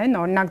բաներ լինեն,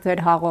 օրինակ ձեր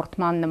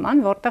հաղորդման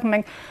նման, որտեղ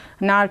մենք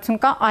հնարավորություն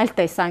կա այլ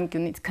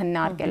տեսանկյունից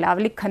քննարկել,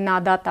 ավելի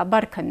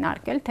քննադատաբար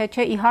քննարկել, թե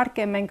չէ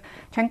իհարկե մենք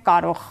չենք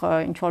կարող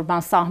ինչ-որ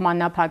բան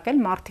սահմանափակել,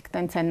 մարդիկ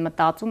տենց են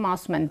մտածում,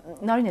 ասում են։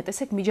 Նարինե,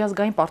 տեսեք,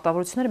 միջազգային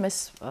պարտավորությունները մեզ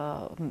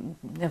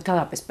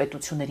ներկայապես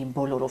պետություններին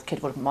բոլոր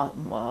ովքեր որ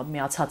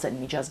միացած են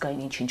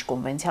միջազգային ինչ-ինչ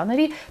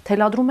կոնվենցիաների,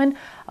 թելադրում են,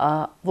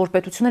 որ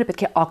պետությունները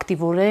պետք է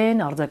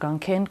ակտիվորեն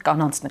արձագանքեն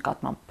կանանց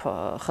նկատմամբ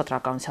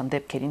խտրականության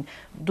դեպքերին։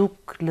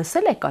 Դուք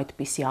լսել եք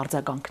այդպիսի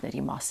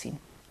արձագանքների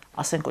մասին։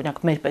 Ասենք օրինակ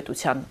մեր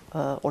պետության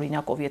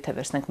օրինակով եթե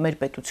վերցնենք մեր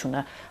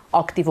պետությունը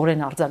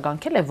ակտիվորեն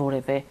արձագանքել է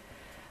որևէ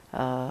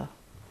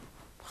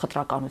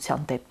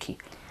խտրականության դեպքի։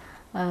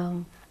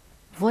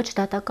 Ոչ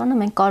դատականը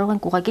մենք կարող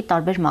ենք ուղղակի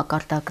տարբեր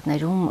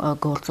մակարդակներում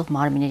գործող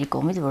մարմինների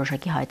կողմից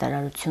որոշակի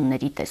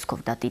հայտարարությունների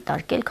տեսքով դա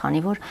դիտարկել,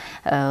 քանի որ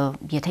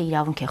եթե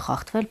իրավունք է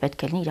խախտվել,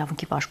 պետք է լինի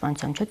իրավունքի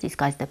պաշտպանության միջոց,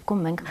 իսկ այս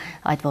դեպքում մենք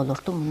այդ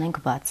ոլորտում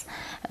ունենք բաց։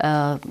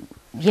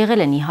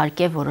 Եղել են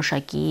իհարկե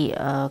որոշակի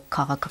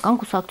քաղաքական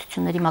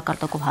կուսակցությունների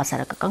մակարդակով,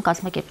 հասարակական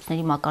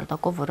կազմակերպությունների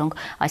մակարդակով, որոնք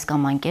այս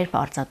կամ այն կերպ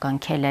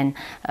արձագանքել են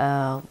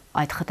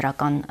այդ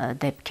խտրական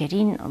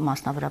դեպքերին,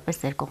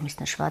 մասնավորապես ձեր կողմից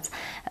նշված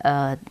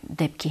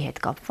դեպքի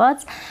հետ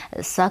կապված,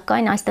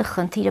 սակայն այստեղ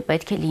խնդիրը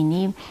պետք է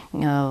լինի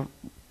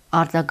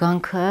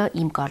արձագանքը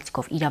իմ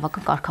կարծիքով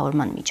իրավական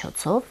կարգավորման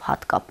միջոցով,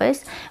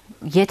 հատկապես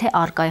եթե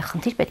արկա է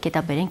խնդիր, պետք է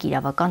դա բերենք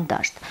իրավական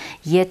դաշտ։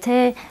 Եթե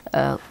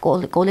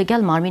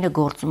կոլեգիալ մարմինը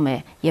գործում է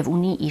եւ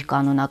ունի իր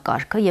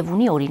կանոնակարգը եւ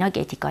ունի օրինակ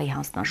էթիկայի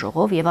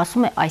հանձնաժողով եւ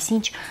ասում է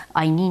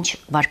այնինչ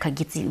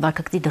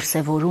վարքագծի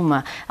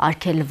դրսևորումը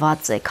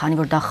արգելված է, քանի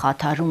որ դա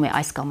խաթարում է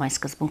այս կամ այն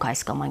սկզբունք,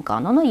 այս կամ այն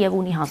կանոնը եւ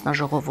ունի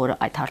հանձնաժողով, որը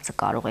այդ հարցը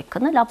կարող է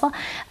քննել, ապա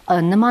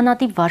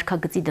նմանատիպ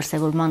վարքագծի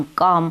դրսևորման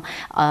կամ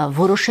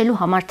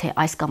որոշելու համար թե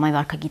այս կամ այն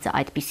վարքագիծը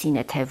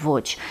այդպիսին է, թե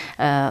ոչ,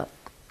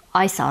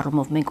 այս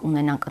առումով մենք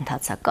ունենանք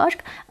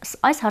ընթացակարգ,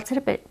 այս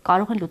հարցերը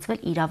կարող են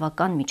լուծվել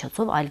իրավական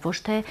միջոցով, այլ ոչ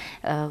թե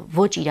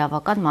ոչ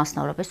իրավական,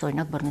 մասնավորապես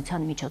օրինակ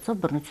բռնության միջոցով,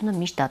 բռնությունը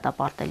միշտ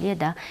դատապարտելի է,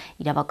 դա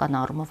իրավական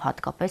առումով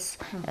հատկապես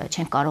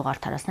չեն կարող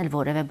արդարացնել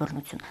որևէ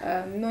բռնություն։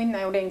 Նույն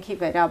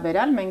օրենքի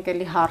վերաբերյալ մենք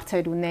էլի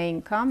հարցեր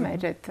ունեինք, հա,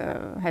 մեր այդ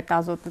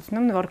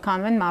հետազոտությունում,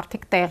 որքան են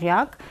մարդիկ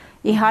տեղյակ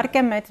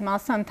Իհարկե մեծ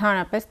մասը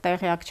ընդհանրապես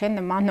տեղյակ չէ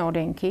նման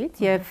օրենքից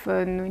եւ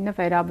նույնը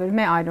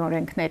վերաբերում է այլ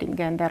օրենքներին,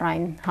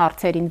 գենդերային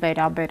հարցերին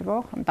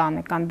վերաբերվող,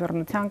 ընտանեկան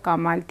բռնության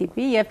կամ այլ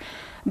տիպի եւ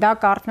դա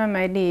կարծում եմ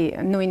էլի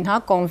նույն հա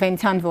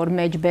կոնվենցիան, որ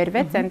մեջ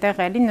բերվեց,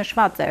 այնտեղ էլի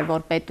նշված է,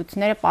 որ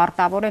պետությունները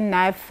պարտավոր են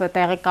նաեւ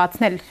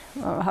տեղեկացնել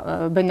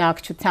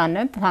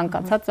բնակչությանը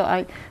ցանկացած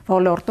այ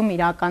ոլորտում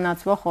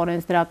իրականացվող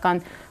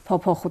օրենսդրական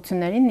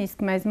փոփոխություններին,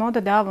 իսկ մեզ մոտ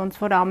դա ոնց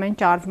որ ամեն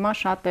ճարվում է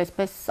շատ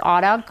այսպես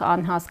արագ,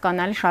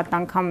 անհասկանալի, շատ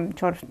անգամ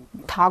ինչ-որ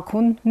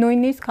թաքուն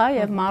նույնիսկ, հա,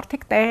 եւ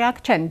մարդիկ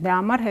տեղյակ չեն։ Դրա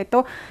համար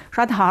հետո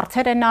շատ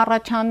հարցեր են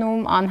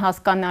առաջանում,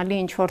 անհասկանալի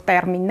ինչ-որ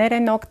տերմիններ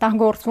են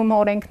օգտագործվում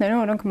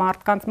օրենքներում, որոնք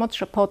մարդկանց մոտ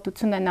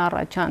շփոթություն են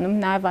առաջանում,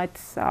 նաեւ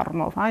այդ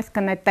առումով, հա,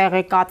 այսինքն այդ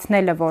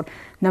տեղեկացնելը, որ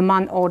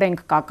նման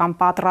օրենք կա կամ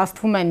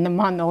պատրաստվում են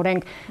նման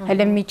օրենք,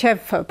 հələ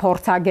միջև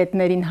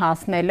փորձագետներին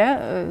հասնելը,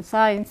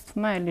 սա ինձ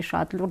թվում է էլի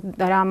շատ լուրջ,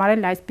 դրա համար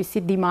էլ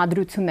այսպիսի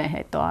դիմադրություն է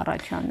հետո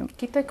առաջանում։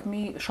 Գիտեք,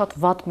 մի շատ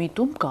վատ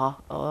միտում կա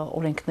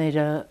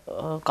օրենքները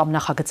կամ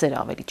նախագծերը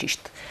ավելի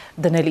ճիշտ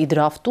դնել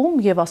իդրաֆտում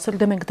եւ ասել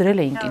դե մենք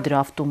դրել էինք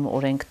իդրաֆտում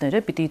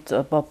օրենքները, պիտի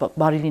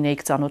բարի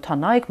լինեիք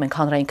ծանոթանայիք, մենք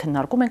հանրային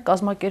քննարկում ենք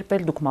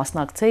կազմակերպել, դուք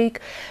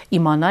մասնակցեիք,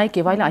 իմանայիք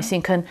եւ այլն,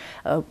 այսինքն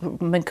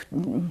մենք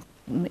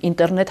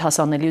ինտերնետ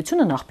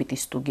հասանելիությունը նախ պիտի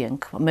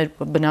ստուգենք։ Մեր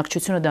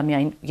բնակչությունը դա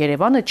միայն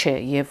Երևանը չէ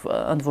եւ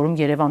ընդ որում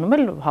Երևանում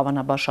էլ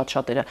հավանաբար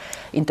շատ-շատերը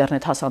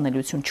ինտերնետ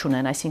հասանելիություն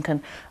չունեն,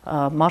 այսինքն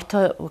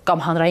մարդը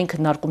կամ հանրային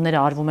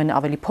քննարկումները արվում են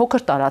ավելի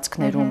փոքր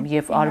տարածքներում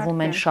եւ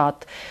արվում են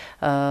շատ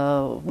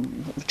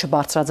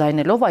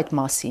չբարձրաձայնելով այդ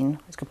մասին,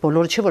 իսկ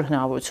բոլորը չէ որ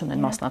հնարավորություն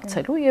են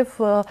մասնակցելու եւ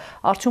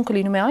արդյունքը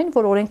լինում է այն,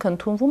 որ օրենքը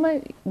ընդունվում է,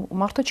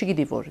 մարդը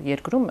չգիտի որ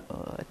երկրում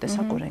այդ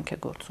տեսակ օրենք է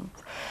գործում։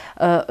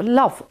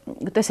 Լավ,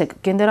 տեսեք,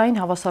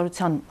 գենդերային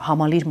հավասարության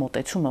համալիր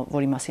մոտեցումը,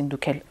 որի մասին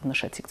դուք էլ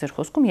նշեցիք ձեր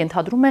խոսքում,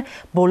 ենթադրում է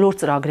բոլոր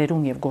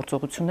ծրագրերում եւ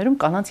գործողություններում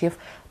կանանց եւ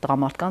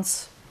տղամարդկանց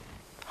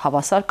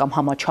հավասար կամ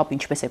համաչափ,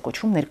 ինչպես է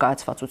կոչվում,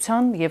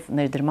 ներկայացվածության եւ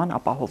ներդրման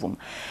ապահովում։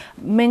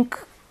 Մենք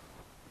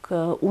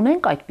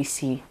ունենք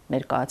այդպիսի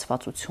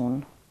ներկայացվածություն,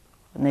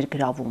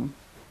 ներգրավում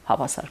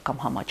հավասար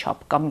կամ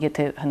համաչափ, կամ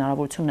եթե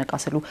հնարավորություն ունեք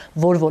ասելու,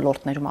 որ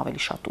ոլորտներում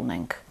ավելի շատ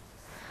ունենք։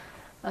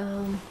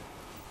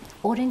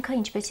 Օրենքը,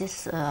 ինչպես ես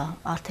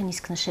արդեն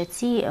իսկ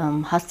նշեցի,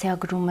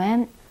 հասցեագրում է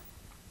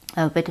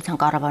պետության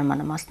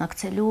կառավարմանը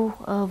մասնակցելու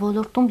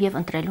ոլորտում եւ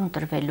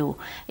ընտրվելու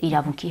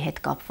իրավունքի հետ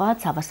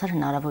կապված հավասար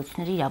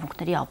հնարավորությունների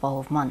իրավունքների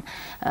ապահովման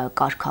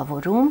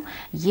կարգավորում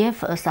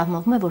եւ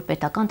սահմանվում է, որ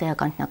պետական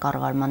տեղական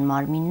ինքնակառավարման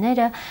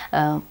մարմինները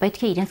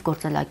պետք է իրենց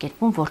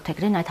գործելակերպում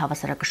որդեգրեն այդ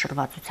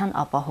հավասարակշռվածության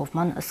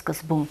ապահովման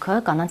սկզբունքը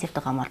կանանց եւ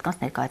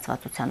տղամարդկանց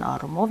ներկայացվածության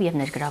առումով եւ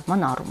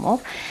ներգրավման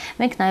առումով։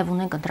 Մենք նաեւ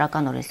ունենք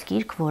ընտրական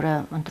օրենսգիրք, որը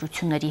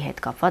ընտրությունների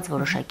հետ կապված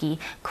որոշակի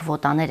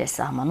քվոտաներ է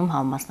սահմանում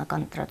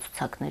համամասնական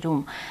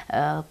ընտրացուցակներում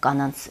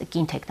կանանց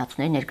կին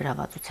թեկնածուների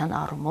ներգրավվածության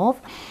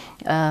առումով,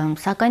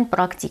 սակայն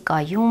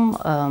պրակտիկայում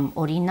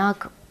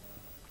օրինակ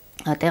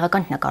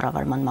տեղական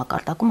ինքնակառավարման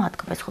մակարդակում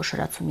հատկապես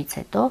խոշորացումից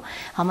հետո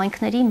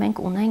համայնքների մենք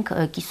ունենք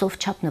կիսով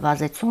չափ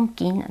նվազեցում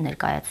կին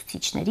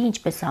ներկայացուցիչների,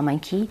 ինչպես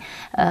համայնքի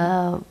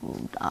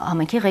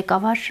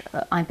ղեկավար,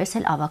 այնպես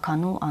էլ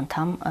ավականու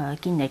անդամ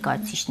կին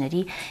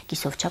ներկայացուցիչների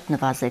կիսով չափ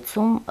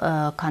նվազեցում,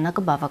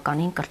 քանակը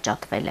բավականին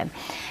կրճատվել է։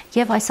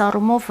 Եվ այս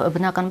առումով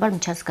բնականաբար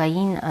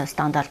միջազգային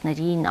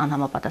ստանդարտներին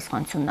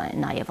անհամապատասխանություն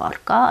նաև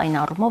առկա, այն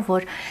առումով,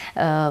 որ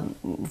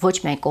ոչ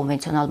միայն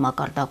կոնվենցիոնալ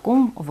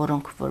մակարդակում, որ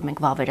մենք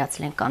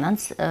վավերացել ենք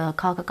կանանց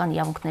քաղաքական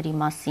իրավունքների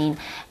մասին,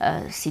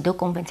 ՍԻԴՕ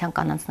կոնվենցիան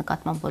կանանց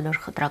նկատմամբ բոլոր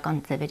խտրական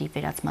ձևերի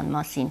վերացման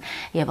մասին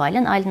եւ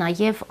այլն, այլ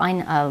նաեւ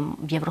այն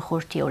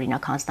Եվրոխորհրդի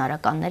օրինակ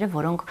հանձնարարականները,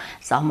 որոնք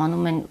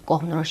սահմանում են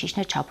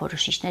կողմնորոշիչներ,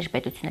 չափորոշիչներ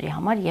պետությունների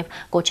համար եւ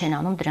կոչ են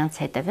անում դրանց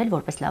հետեւել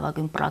որպես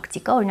լավագույն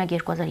պրակտիկա, օրինակ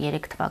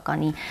 2003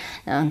 թվականի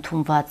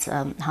ընդունված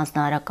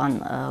հանձնարարական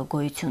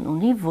գոյություն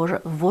ունի,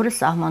 որը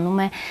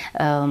սահմանում է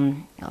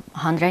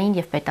հանրային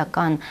եւ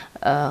պետական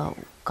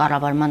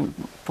կառավարման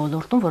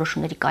ոլորտում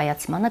որոշումների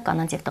կայացմանը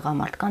կանանց եւ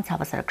տղամարդկանց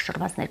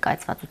հավասարակշռված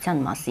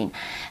ներկայացվածության մասին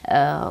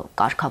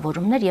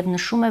կարգավորումներ եւ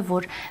նշում է,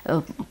 որ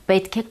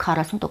պետք է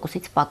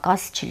 40%-ից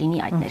պակաս չլինի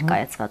այդ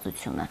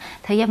ներկայացվածությունը։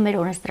 Թեև մեր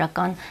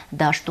օրենսդրական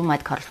դաշտում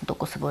այդ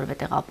 40%-ը որևէ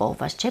տեղ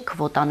ապահովված չէ,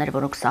 քվոտաներ,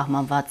 որոնք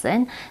սահմանված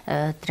են,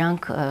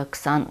 դրանք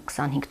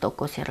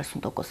 20-25%,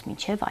 30%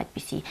 մինչև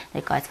այդպիսի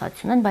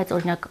ներկայացվածություն են, բայց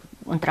օրինակ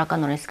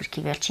ընտրական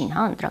օրենսգրքի վերջին,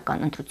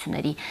 ընտրական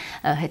ընտրությունների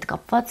հետ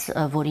կապված,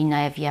 որի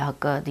նաև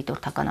ԵՀԿ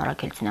դիտորդական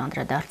առաքելություն է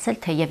անդրադարձել,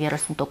 թեև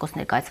 30%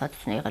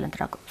 ներկայացվածություն է եղել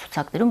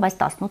ընտրացուցակներում, բայց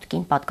 18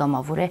 կին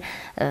պատգամավոր է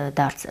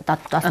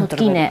 18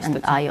 կին է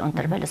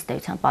ընտրվել ըստ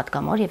էության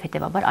պատգամավոր եւ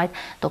հետեւաբար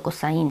այդ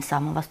տոկոսային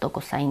սահմանված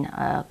տոկոսային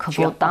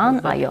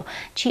քվոտան,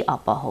 չի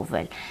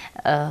ապահովել։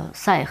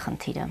 Սա է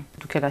խնդիրը։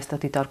 Դուք էլ այստեղ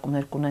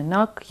դիտարկումներ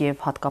կունենաք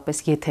եւ հատկապես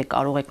եթե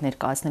կարող եք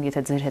ներկայացնել,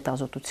 եթե ձեր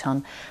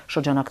հետազոտության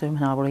շրջանակներում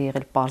հնարավոր է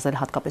եղել պարզել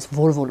հատկապես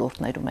որ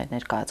ոլորտներում է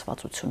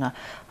ներկայացվածությունը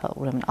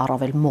ուրեմն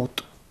առավել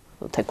մոտ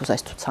թեկուզ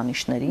այս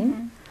ցուցանիշներին։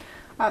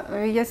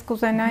 Ես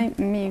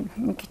կուզենայի մի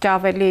քիչ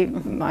ավելի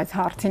այս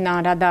հարցին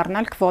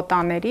անդրադառնալ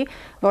քվոտաների,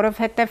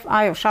 որովհետև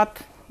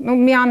շատ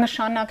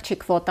միանշանակ չի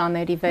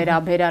քվոտաների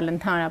վերաբերյալ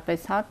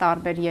ընդհանրապես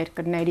տարբեր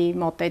երկրների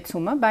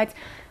մոտեցումը, բայց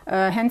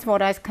հենց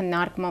որ այս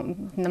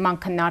նման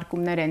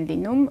քննարկումներ են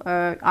լինում,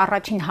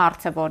 առաջին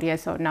հարցը, որ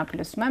ես օրինակ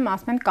լսում եմ,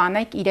 ասում են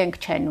կանայք իրենք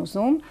չեն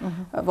ուզում,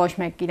 ոչ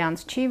մեկ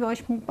իրանց չի, ոչ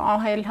մի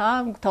պահել,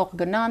 թող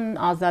գնան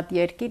ազատ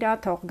երկիր,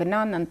 թող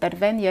գնան,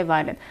 ընտրվեն եւ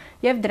այլն։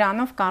 Եվ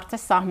դրանով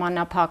կարծես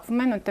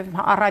սահմանափակվում են, որտեղ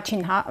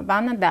առաջին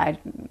բանը դա է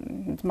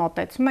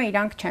մոտեցումը,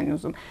 իրանք չեն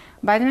ուզում։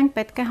 Բայց մենք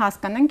պետք է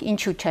հասկանանք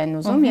ինչու չեն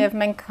ուզում եւ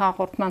մենք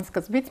հաղորդման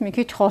սկզբից մի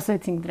քիչ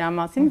խոսեցինք դրա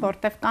մասին,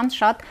 որտեղ կան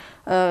շատ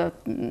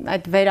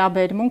այդ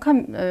վերաբերմունքը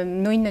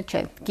նույնը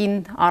չէ, կին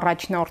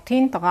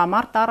առաջնորդին,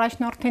 տղամարդ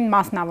առաջնորդին,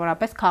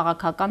 մասնավորապես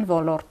քաղաքական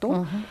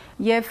ոլորտում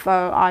եւ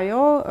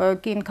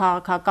կին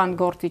քաղաքական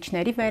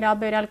գործիչների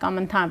վերաբերյալ կամ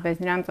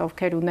ընդհանրապես նրանց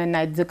ովքեր ունեն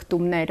այդ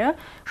ձգտումները,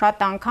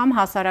 շատ անգամ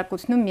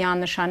հասարակությունում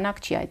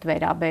միանշանակ չի այդ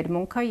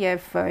վերաբերմունքը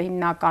եւ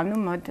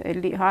հիմնականում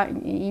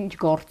ինչ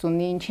գործ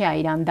ունի, ինչի է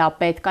իրան դա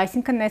պետք,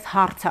 այսինքն այս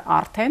հարցը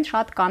արդեն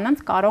շատ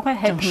կանանց կարող է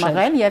հետ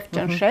մղել եւ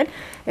ճնշել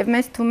եւ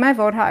մեզ թվում է,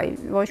 որ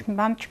ոչ մի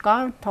բան չկա,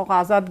 թող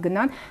ազատ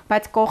գնան,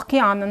 բայց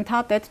կողքի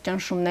անընդհատ այդ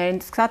ճնշումներն,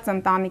 սկսած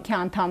ընտանիքի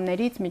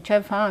անդամներից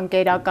մինչև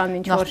ընկերական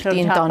ինչ որ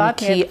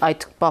շրջապատ եւ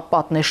այդ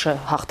պատնեշը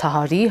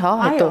հաղթահարի,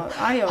 հետո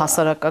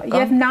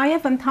հասարակական եւ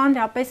նաեւ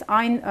ընդհանրապես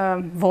այն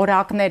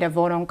որակները,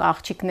 որոնք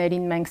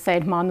աղջիկներին մենք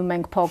սերմանում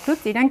ենք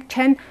փոքրուց, իրենք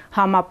չեն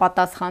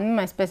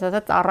համապատասխանում, այսպես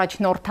ասած,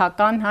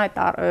 առաջնորդական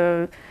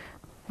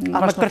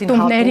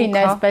մկրտումներին,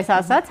 այսպես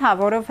ասած,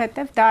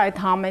 որովհետև դա այդ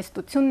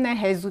համեստությունն է,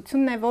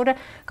 հեզությունն է, որը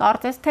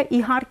կարծես թե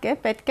իհարկե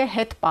պետք է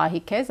հետ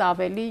պահի քեզ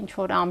ավելի ինչ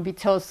որ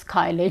ամբիցիոզ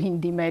քայլերին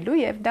դիմելու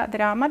եւ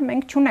դրա համար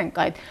մենք չունենք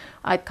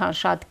այդքան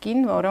շատ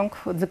կին, որոնք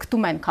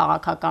ձգտում են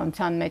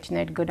քաղաքականության մեջ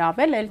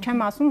ներգրավել, ել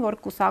չեմ ասում, որ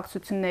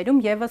կուսակցություններում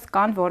եւս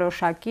կան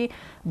որոշակի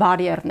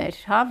բարիերներ,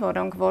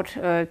 որոնք որ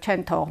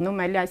չեն թողնում,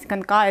 էլի,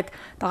 այսինքն կա այդ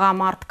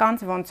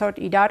տղամարդկանց ոնց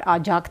որ իրար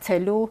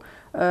աջակցելու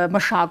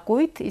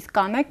մշակույթ, իսկ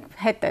կանայք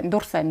հետ են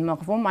դուրս են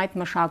մղվում այդ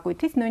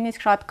մշակույթից,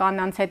 նույնիսկ շատ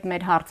կանանց հետ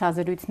մեր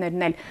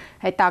հարցազրույցներն էլ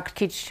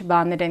հետաքրքիր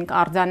բաներ են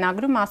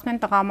արձանագրում, ասում են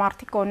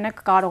տղամարդիկ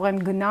օրինակ կարող են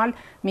գնալ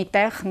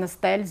միտեղ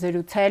նստել,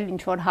 զրուցել,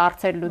 ինչ որ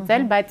հարցեր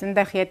լուծել, բայց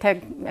այնտեղ եթե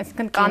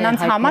այսինքն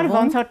կանանց համար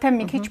ոնց որ թե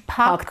մի քիչ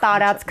փակ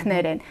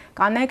տարածքներ են,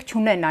 կանայք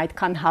չունեն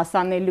այդքան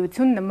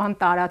հասանելիություն նման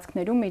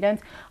տարածքներում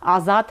իրենց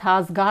ազատ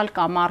հասգալ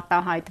կամ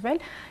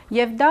արտահայտվել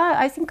եւ դա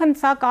այսինքն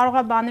սա կարող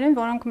է բաներ են,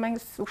 որոնք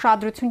մենք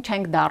ուշադրություն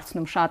չենք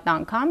դարձնում շատ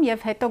անգամ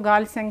եւ հետո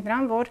գալիս ենք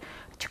դրան, որ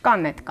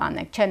չկան այդ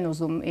կանեք, չեն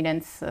ուզում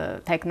իրենց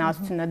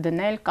տեխնազությունը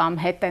դնել կամ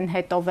հետ են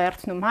հետո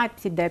վերցնում, հա,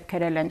 այդպիսի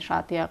դեպքեր են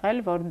շատ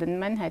եղել, որ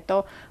դնում են հետո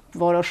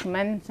որոշում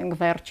են, ասենք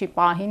վերջի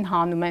պահին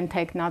հանում են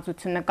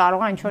տեխնազությունը,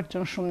 կարող է ինչ որ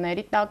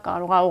ճնշումների տակ,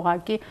 կարող է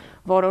ուղղակի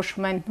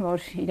որոշում են,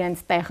 որ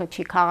իրենց տեղը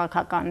չի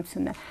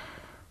քաղաքականությունը։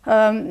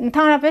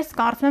 Ընդհանրապես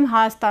կարծում եմ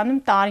Հայաստանում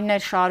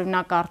տարիներ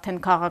շարունակ արդեն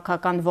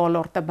քաղաքական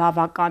ոլորտը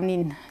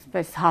բավականին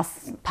այսպես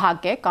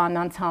փակ է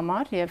կանանց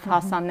համար եւ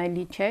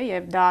հասանելի չէ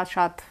եւ դա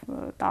շատ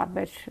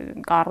տարբեր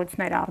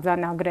կառույցներ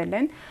արձանագրել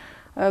են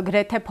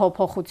գրեթե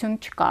փոփոխություն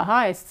չկա, հա,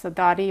 այս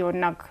տարի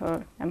օրինակ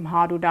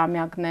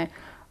 100-ամյակն է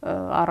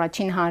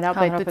առաջին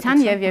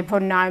հանրապետության եւ երբ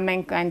որ նայում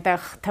ենք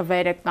այնտեղ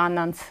թվերը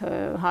կանանց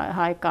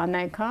հայ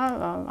կանայք,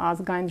 հա,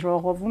 ազգային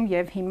ժողովում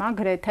եւ հիմա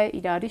գրեթե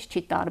իրարից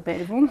չի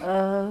տարբերվում։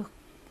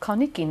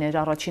 Քանի կիներ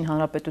առաջին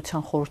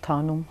հանրապետության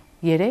խորհրդանում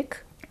 3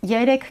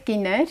 3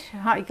 կիներ,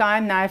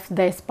 կային նաև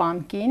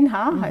դեսպան կին,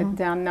 հա,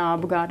 Դիանա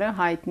Աբգարը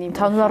հայտնի։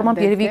 Ընդհանուր առմամբ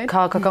երևի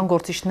քաղաքական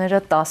գործիչները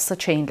 10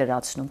 չէին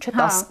լրացնում, չէ՞,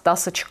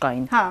 10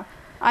 չկային։ Հա,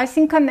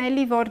 այսինքն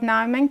էլի որ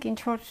նայում ենք ինչ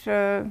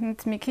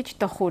որ մի քիչ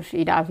տխուր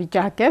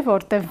իրավիճակ է,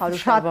 որտեղ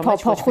շատ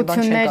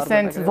փոփոխություններ,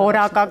 sense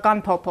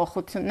որակական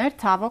փոփոխություններ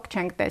ցավոք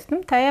չենք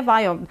տեսնում, թեև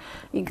այո,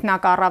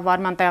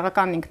 ինքնակառավարման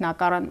տեղական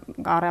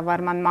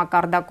ինքնակառավարման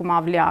մակարդակում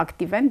ավելի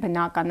ակտիվ են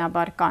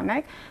բնականաբար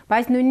կանայք,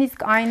 բայց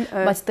նույնիսկ այն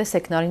բայց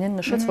տեսեք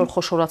Նարինեն նշեց, որ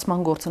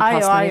խոշորացման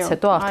գործընթացներից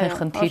հետո արդեն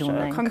խնդիր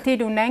ունենք։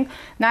 Խնդիր ունենք,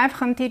 նաև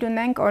խնդիր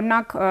ունենք,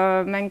 օրինակ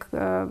մենք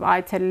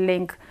այցելել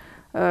ենք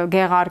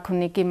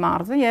Գեղարքունիքի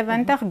մարզը եւ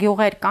այնտեղ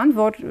գյուղեր կան,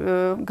 որ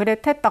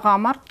գրեթե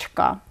տղամարդ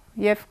չկա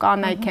եւ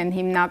կանայք են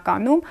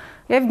հիմնականում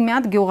եւ մի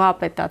հատ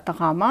գյուղապետ է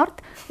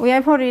տղամարդ ու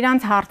երբ որ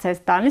իրանց հարց է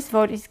տալիս,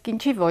 որ իսկ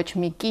ինչի ոչ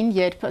մի կին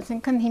երբ,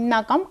 այսինքն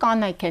հիմնական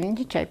կանայք են,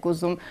 ինչի չեք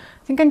ուզում,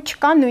 այսինքն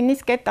չկա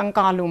նույնիսկ այդ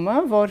ընկալումը,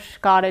 որ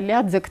կարելի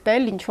է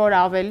ձգտել ինչ որ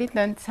ավելի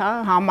տենց հա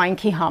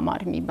համայնքի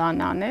համար մի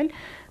բան անել։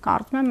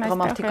 Կարծում եմ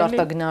այստեղ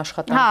արտագնա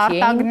աշխատանքի են։ Հա,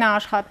 արտագնա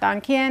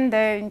աշխատանքի են,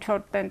 դե ինչ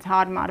որ տենց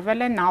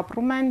հարմարվել են,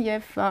 ապրում են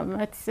եւ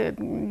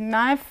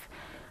նաեւ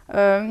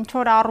ինչ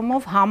որ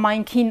առումով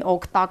համայնքին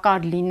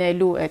օգտակար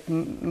լինելու այդ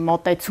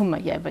մոտեցումը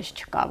եւս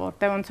չկա,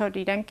 որտեղ ոնց որ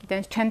իրենք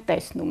իրենց չեն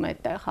տեսնում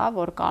այդտեղ, հա,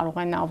 որ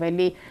կարող են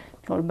ավելի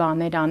որ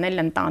բաներ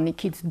անել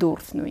ընտանիքից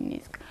դուրս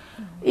նույնիսկ։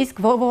 Իսկ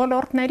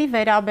ոլորտների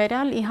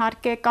վերաբերյալ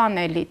իհարկե կան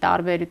էլի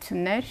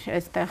տարբերություններ,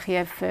 այստեղ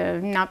եւ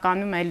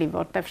հիմնականում էլի,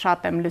 որտեվ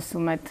շատ եմ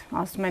լսում այդ,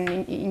 ասում են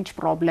ինչ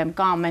խնդրեմ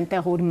կա,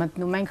 ամենտեղ ուր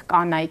մտնում ենք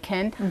կանայք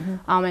են,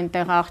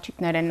 ամենտեղ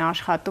աղջիկներ են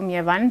աշխատում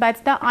եւ այլն,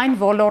 բայց դա այն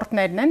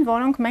ոլորտներն են,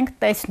 որոնք մենք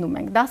տեսնում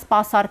ենք։ Դա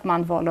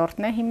սպասարկման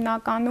ոլորտն է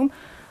հիմնականում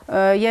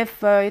եւ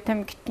եթե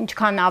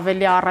ինչքան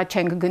ավելի առաջ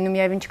ենք գնում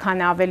եւ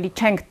ինչքան ավելի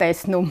չենք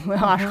տեսնում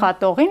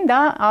աշխատողին,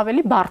 դա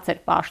ավելի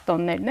բարձր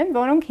պաշտոններն են,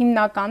 որոնք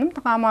հիմնականում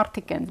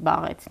տղամարդիկ են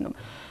զբաղեցնում։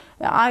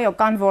 Այո,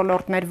 կան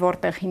ոլորտներ,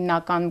 որտեղ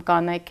հիմնականում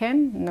կանայք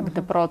են,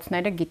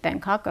 դպրոցները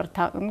գիտենք, հա,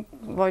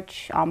 ոչ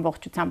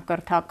ամբողջությամբ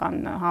կրթական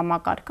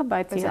համակարգը,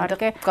 բայց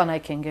իհարկե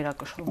կանայք են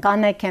գերակշռում։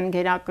 Կանայք են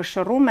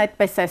գերակշռում,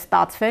 այդպես է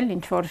ստացվել,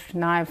 ինչ որ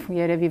նաեւ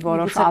երևի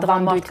որոշ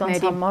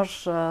ավանդույթների համար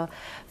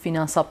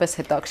ֆինանսապես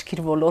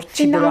հետաքրքիր ոլորտ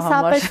չի դրա համար։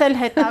 Ֆինանսապես էլ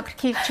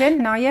հետաքրքիր չէ,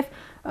 նաեւ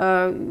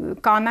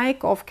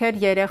կանայք, ովքեր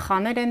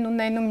երեխաներ են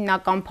ունենում,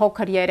 հիմնական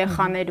փոքր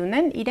երեխաներ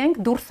ունեն, իրենք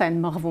դուրս են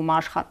մղվում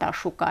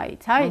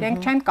աշխատաշուկայից, հա,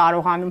 իրենք չեն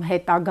կարողանում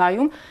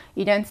հետագայում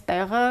իրենց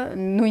տեղը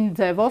նույն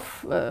ձևով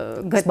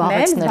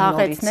գտնել,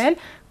 զբաղեցնել,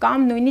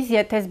 կամ նույնիսկ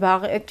եթե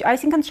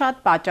այսինքն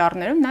շատ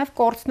պատճառներով նաև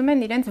կորցնում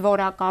են իրենց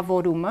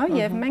որակավորումը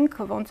եւ մենք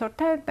ոնց որ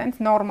թե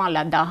տենց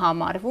նորմալ է դա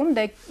համարվում,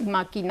 դե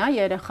հիմա կինա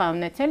երեխա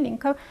ունեցել,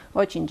 ինքը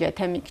ոչինչ,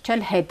 եթե մի քիչ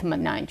էլ հետ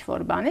մնա ինչ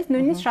որ բանից,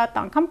 նույնիսկ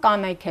շատ անգամ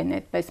կանայք են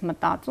այդպես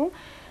մտածում։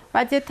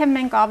 Բայց եթե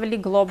մենք ավելի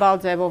գլոբալ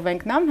ձևով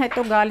ենք նայում,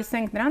 հետո գալիս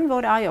ենք նրան,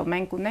 որ այո,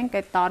 մենք ունենք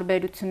այդ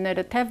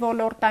տարբերությունները, թե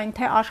ոլորտային,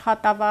 թե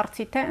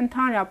աշխատավարձի, թե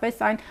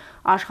ընդհանրապես այն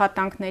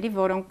աշխատանքների,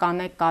 որոնք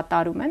կանայք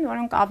կատարում են,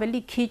 որոնք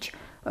ավելի քիչ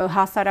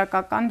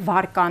հասարակական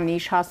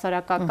վարկանիշ,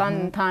 հասարակական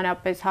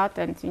ընդհանրապես հա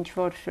տենց ինչ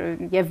որ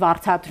եւ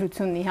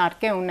վարձատրություն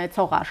իհարկե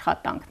ունեցող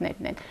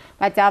աշխատանքներն են,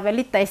 բայց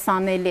ավելի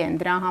տեսանելի են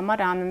դրա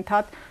համար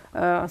անընդհատ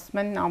ասում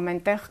են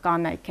ամենտեղ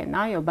կանայք են,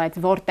 այո, բայց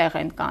որտեղ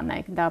են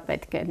կանայք, դա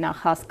պետք է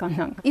նախ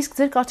հասկանանք։ Իսկ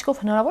ձեր կարծիքով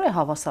հնարավոր է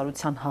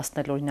հավասարության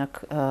հասնել օրինակ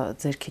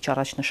ձեր քիչ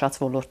առաջ նշած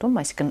ոլորտում,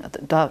 այսինքն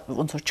դա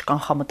ոնց որ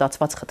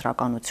չկանխամտածված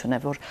խտրականություն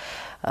է, որ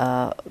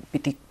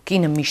պիտի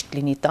կինը միշտ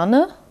լինի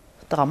տանը,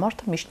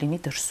 տղամարդը միշտ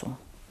լինի դրսում։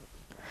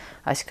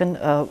 Այսինքն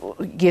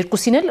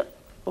երկուսին էլ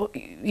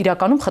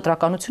իրականում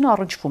խտրականությունը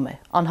առնչվում է,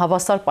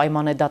 անհավասար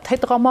պայման է դա թե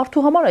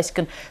տղամարդու համար,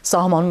 այսինքն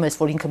սահմանում ես,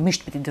 որ ինքը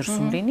միշտ պիտի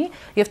դրսում լինի,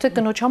 եւ թե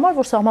կնոջ համար,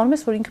 որ սահմանում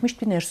ես, որ ինքը միշտ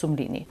պիտի ներսում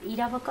լինի։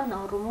 Իրավական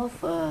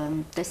առումով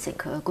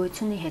տեսեք,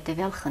 գոյություն ունի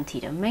հետեւյալ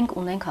խնդիրը։ Մենք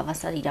ունենք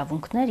հավասար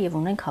իրավունքներ եւ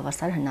ունենք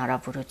հավասար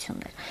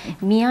հնարավորություններ։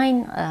 Միայն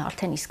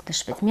արդեն իսկ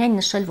նշվեց, միայն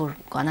նշել, որ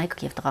կանայք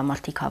եւ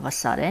տղամարդիկ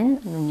հավասար են,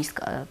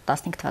 նույնիսկ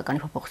 15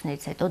 թվականի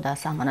փոփոխություններից հետո դա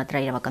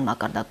սահմանադրական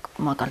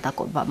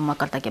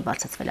մակարդակ է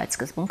բարձրացվել այդ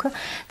սկզբունքը,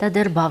 դա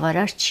դեռ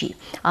բավարար չի։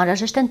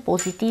 Անհրաժեշտ են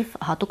պոզիտիվ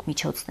հատուկ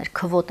միջոցներ,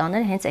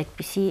 քվոտաներ հենց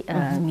այդպիսի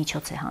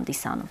միջոց է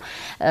հանդիսանում։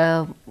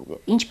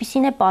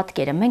 Ինչպիսին է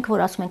պատկերը։ Մենք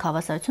որ ասում ենք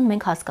հավասարություն,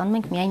 մենք հասկանում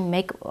ենք միայն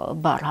մեկ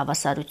բառ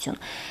հավասարություն։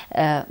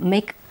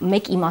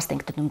 Մեկ իմաստ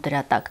ենք դնում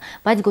դրա տակ,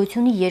 բայց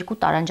գոյություն ունի երկու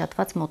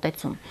տարանջատված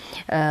մոտեցում։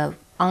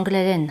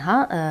 Անգլերեն,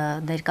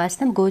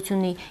 ներկայացնեմ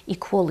գոյություն ունի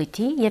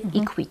equality եւ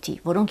equity,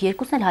 որոնք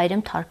երկուսն էլ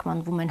հայերեն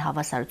թարգմանվում են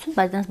հավասարություն,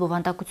 բայց դրանց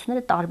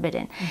բովանդակությունները տարբեր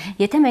են։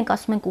 Եթե մենք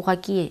ասում ենք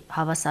ուղղակի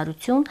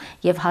հավասարություն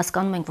եւ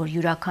հասկանում ենք, որ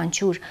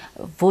յուրաքանչյուր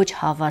ոչ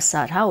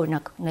հավասար,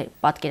 օրինակ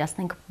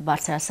պատկերացնենք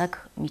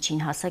բարձրահասակ,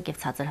 միջին հասակ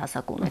եւ ցածր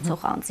հասակ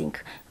ունեցող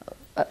անձինք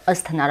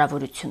ըստ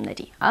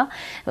հնարավորությունների,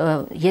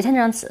 եթե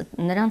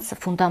նրանց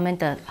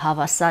ֆունդամենտը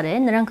հավասար է,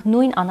 նրանք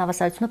նույն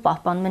անհավասարությունը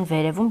պահպանում են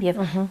վերևում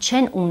եւ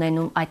չեն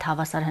ունենում այդ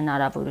հավասար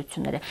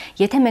հնարավորությունները։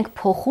 Եթե մենք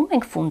փոխում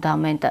ենք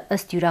ֆունդամենտը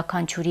ըստ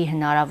յուրաքանչյուրի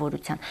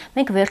հնարավորության,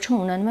 մենք վերջում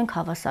ունենում ենք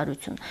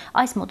հավասարություն։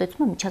 Այս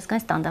մոտեցումը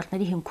միջազգային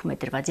ստանդարտների հիմքում է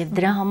դրված եւ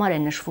դրա համար է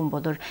նշվում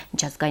բոլոր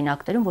միջազգային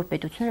ակտերում, որ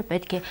պետությունները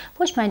պետք է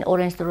ոչ միայն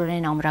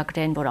օրենսդրորեն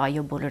ամրագրեն, որ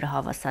այո, բոլորը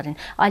հավասար են,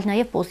 այլ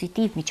նաեւ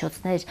պոզիտիվ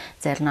միջոցներ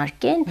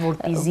ձեռնարկեն,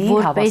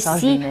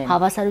 որպեսզի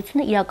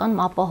հավասարությունը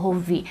իրականում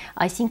ապահովվի,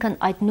 այսինքն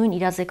այդ նույն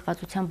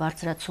իրազեկվածության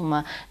բարձրացումը,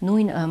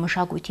 նույն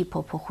մշակույթի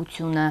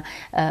փոփոխությունը,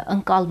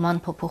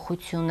 ընկալման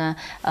փոփոխությունը,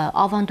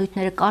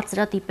 ավանդույթները,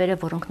 կարծրատիպերը,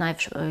 որոնք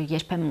նաև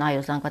երբեմն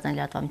այո զանգվածային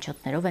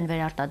լրատվամիջոցներով են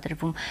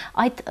վերարտադրվում,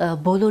 այդ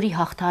բոլորի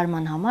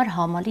հաղթահարման համար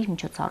համալիր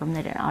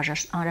միջոցառումներ են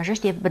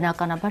անհրաժեշտ եւ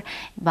բնականաբար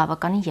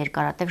բավականին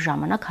երկարատև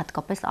ժամանակ,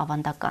 հատկապես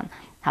ավանդական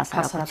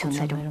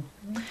հասարակություններում։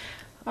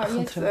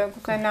 Ես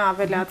կուզենա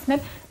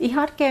ավելացնել,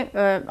 իհարկե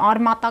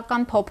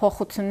արմատական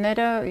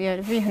փոփոխությունները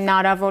երևի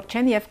հնարավոր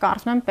չեն եւ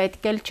կարծում եմ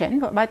պետք էլ չեն,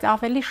 բայց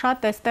ավելի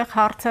շատ այստեղ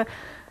հարցը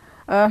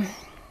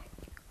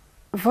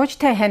ոչ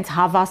թե հենց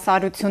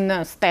հավասարությունը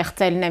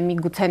ստեղծելն է,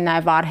 միգուցե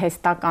նաեւ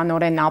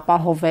արհեստականորեն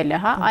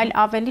ապահովելը, այլ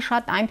ավելի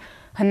շատ այն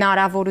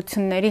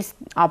հնարավորությունների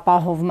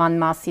ապահովման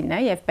մասին է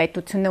եւ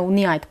պետությունը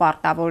ունի այդ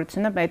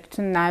պարտավորությունը,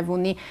 պետությունը նաեւ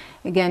ունի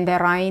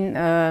գենդերային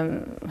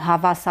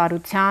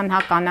հավասարության,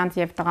 կանանց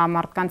եւ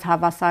տղամարդկանց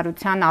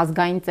հավասարության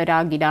ազգային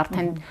ծրագիր,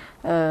 արդեն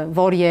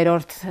որ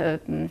երրորդ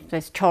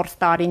 4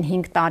 տարին,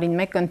 5 տարին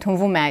մեկ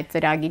ընդունվում է այդ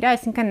ծրագիրը,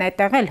 այսինքն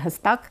այդտեղ էլ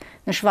հստակ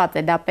նշված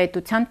է դա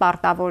պետության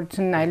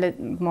պարտավորությունն է, այլ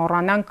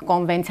մոռանանք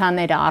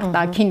կոնվենցիաները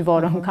արտաքին,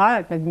 որոնք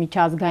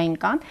միջազգային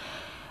կան։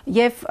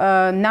 Եվ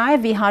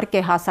նաև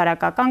իհարկե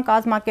հասարակական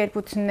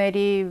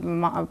կազմակերպությունների,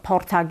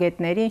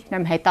 փորձագետների,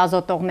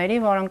 հետազոտողների,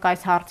 որոնք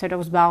այս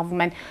հարցերով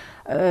զբաղվում են,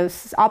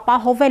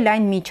 ապահովել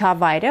այն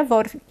միջավայրը,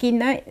 որ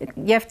կինը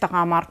եւ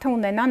տղամարդը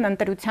ունենան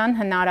ընտրության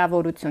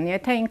հնարավորություն։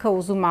 Եթե ինքը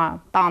ուզում է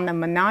տանը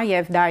մնա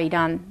եւ դա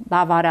իրան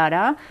բավարար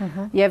է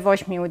եւ ոչ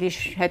մի ուրիշ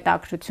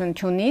հետաքրություն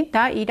չունի,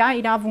 դա իր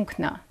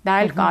իրավունքն է։ Դա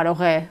էլ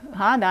կարող է,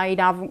 դա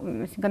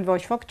այսինքն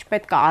ոչ ոք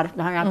չպետք է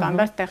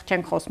հանրականաբար այդտեղ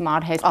չենք խոսում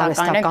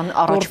արհեստական,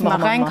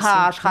 առաջմղենք,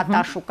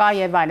 աշխատաշուկա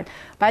եւ այլն։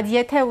 Բայց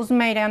եթե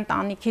ուզում է իր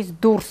ընտանիքից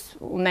դուրս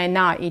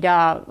ունենա իր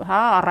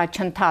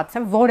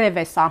առաջընթացը,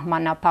 որևէ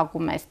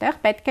սահմանափակում այստեղ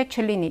պետք է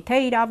չլինի, թե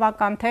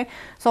իրավական, թե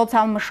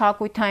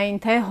սոցիալ-մշակութային,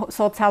 թե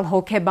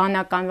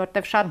սոցիալ-հոգեբանական,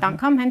 որտեղ շատ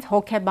անգամ հենց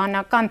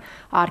հոգեբանական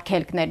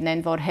արգելքներն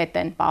են, որ հետ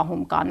են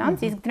պահում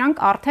կանանց, իսկ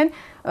դրանք արդեն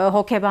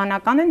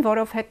հոգեբանական են,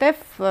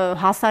 որովհետև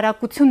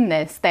հասարակությունն է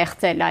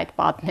ստեղծել այդ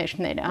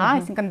պատնեշները,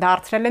 այսինքն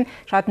դարձրել են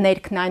շատ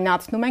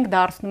ներքնայնացնում ենք,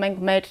 դարձնում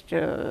ենք մեր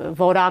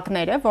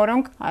որակները,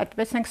 որոնք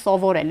այդպես ենք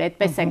սովորել,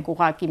 այդպես ենք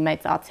ուղակի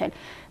մեծացել։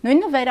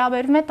 Նույնը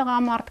վերաբերում է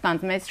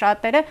տղամարդկանց, մեծ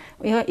շատերը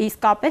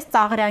իսկապես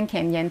ծաղրանք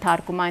են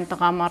ենթարկում այն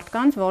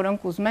տղամարդկանց,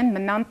 որոնք ուզում են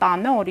մնան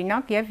տանը,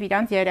 օրինակ, եւ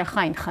իրանց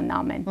երեխային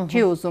խնամեն։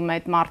 Չի ուզում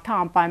այդ մարդը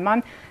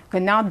անպայման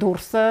գնա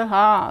դուրսը,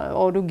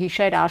 օր ու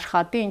գիշեր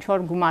աշխատի, ինչ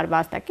որ գումար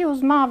վաստակի,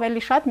 ուզում է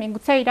ավելի շատ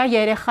միգուցե իր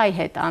երեխայի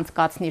հետ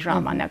անցկացնի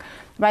ժամանակ։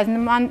 Բայց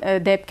նման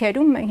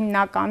դեպքերում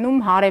հիմնականում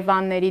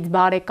հարևաններից,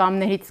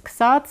 բարեկամներից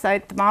սկսած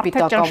այդ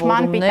մարդը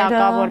ճնշման,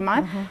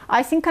 պիտակավորման,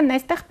 այսինքն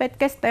այստեղ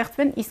պետք է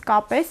ստեղծվեն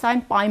իսկապես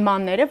այն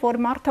պայմանները,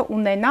 որ մարդը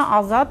ունենա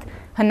ազատ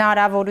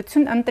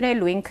հնարավորություն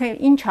ընտրելու, ինքը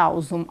ինչ է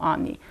ուզում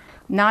անի։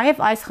 Նաև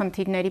այս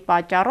խնդիրների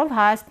պատճառով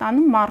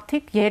Հայաստանում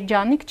մարդիկ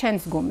երջանիկ չեն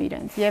զգում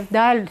իրենց եւ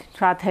դա էլ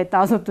շատ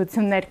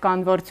հետազոտություններ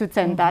կան, որ ցույց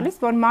են տալիս,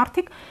 որ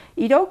մարդիկ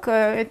իրոք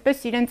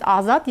այդպես իրենց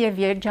ազատ եւ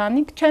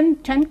երջանիկ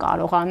չեն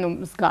կարողանում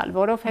զգալ,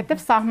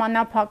 որովհետեւ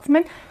սահմանափակվում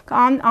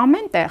են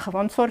ամեն տեղ,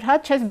 ոնց որ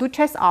դու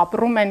չես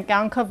ապրում այն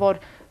կյանքը,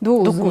 որ դու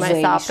ուզում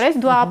ես ապրես,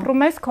 դու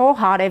ապրում ես քո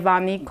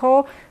հարևանի, քո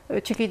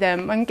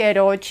չգիտեմ,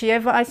 ընկերոջ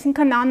եւ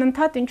այսինքն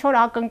անընդհատ ինչ որ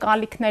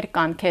ակնկալիքներ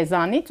կան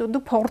քեզանից ու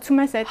դու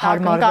փորձում ես այդ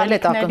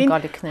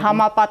ակնկալիքներին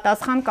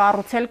համապատասխան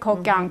կառուցել քո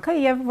կյանքը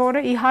եւ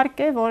որը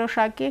իհարկե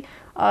որոշակի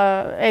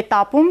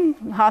этаպում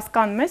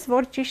հասկանում ես,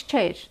 որ ճիշտ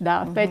չէր, դա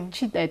պետք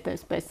չի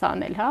այդպես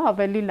անել, հա,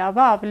 ավելի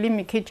լավ է, ավելի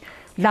մի քիչ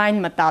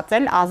լայն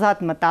մտածել,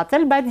 ազատ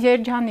մտածել, բայց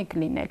երջանիկ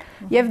լինել։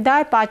 Եվ դա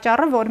է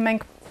պատճառը, որ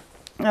մենք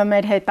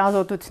մեր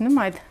հետազոտությունում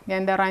այդ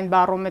գենդերային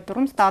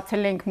բարոմետրում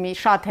ստացել ենք մի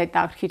շատ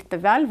հետաքրքիր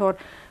տվյալ,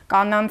 որ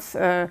կանանց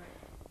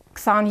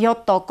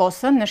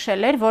 27%-ը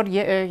նշել էր, որ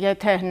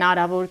եթե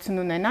հնարավորություն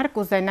ունենար,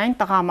 կուզենային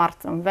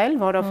տղամարդ ծնվել,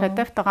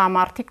 որովհետև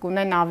տղամարդիկ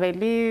ունեն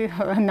ավելի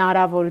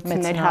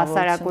հնարավորություններ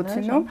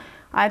հասարակությունում,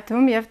 այդ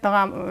թվում եւ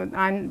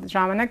այն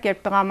ժամանակ,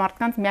 երբ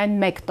տղամարդկանց միայն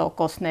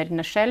 1%-ներ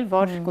նշել,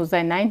 որ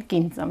կուզենային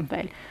կին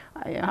ծնվել։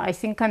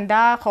 Այսինքն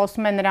դա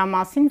խոսում է նրա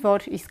մասին,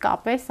 որ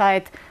իսկապես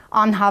այդ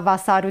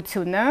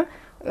անհավասարությունը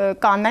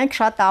կանայք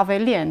շատ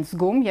ավելի են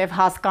զգում եւ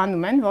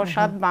հասկանում են, որ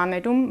շատ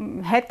բաներում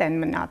հետ են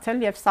մնացել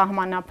եւ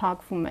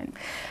սահմանափակվում են։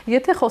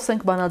 Եթե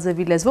խոսենք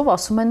բանաձևի լեզվով,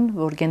 ասում են,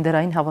 որ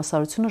գենդերային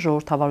հավասարությունը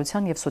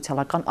ժողովրդավարության եւ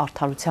սոցիալական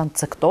արդարության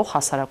ձգտող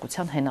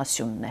հասարակության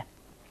հենասյունն է։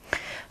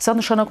 Սա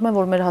նշանակում է,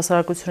 որ մեր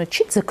հասարակությունը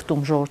չի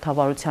ձգտում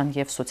ժողովրդավարության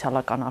եւ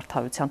սոցիալական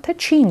արդարության, թե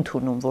չի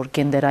ընդունում, որ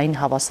գենդերային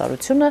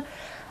հավասարությունը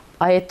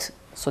այդ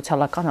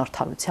սոցիալական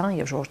արդարության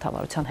եւ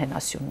ժողովրդավարության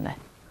հենասյունն է։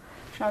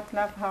 Շատ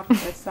լավ հարց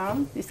է սա,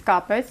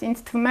 իսկապես ինձ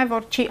թվում է,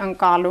 որ չի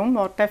ընկալում,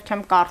 որտեվ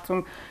չեմ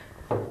կարծում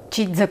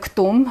չի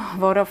ձգտում,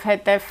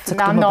 որովհետև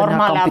դա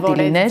նորմալ է,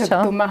 որ այդ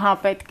ձգտումը հա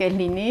պետք է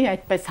լինի,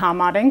 այդպես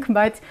համարենք,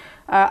 բայց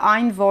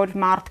այն, որ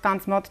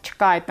մարդկանց մոտ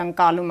չկա այդ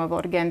ընկալումը,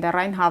 որ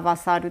գենդերային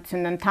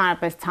հավասարությունը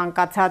ընդհանրապես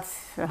ցանկացած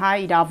հա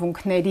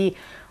իրավունքների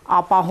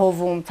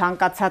ապահովում,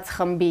 ցանկացած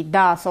խմբի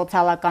դա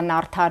սոցիալական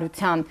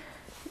արդարության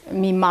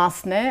մի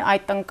մասն է,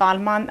 այդ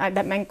ընկալման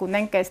մենք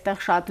ունենք այստեղ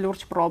շատ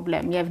լուրջ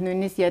խնդրեմ եւ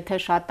նույնիսկ եթե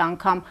շատ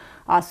անգամ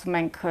ասում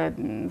ենք,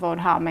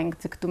 որ հա մենք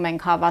ձգտում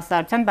ենք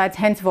հավասարության, բայց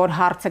հենց որ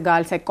հարցը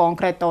գալիս է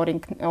կոնկրետ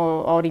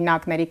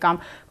օրինակների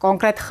կամ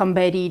կոնկրետ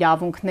խմբերի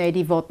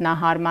իրավունքների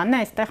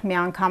ոտնահարմանը, այստեղ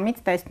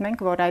միանգամից տեսնում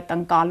ենք, որ այդ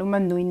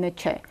ընկալումը նույնը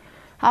չէ։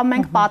 Հա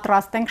մենք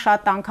պատրաստ ենք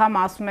շատ անգամ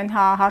ասում են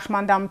հա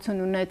հաշմանդամություն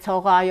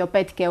ունեցողը այո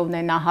պետք է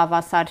ունենա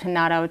հավասար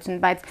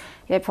հնարավորություն, բայց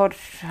երբ որ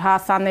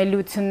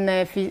հասանելիությունն է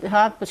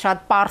հա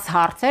շատ པարզ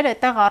հարցեր,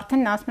 այդտեղ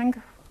արդեն ասում ենք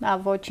դա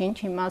ոչինչ,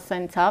 հիմա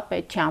սենց հա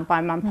պետք չի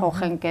անպայման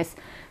փոխենք այս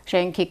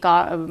շենքի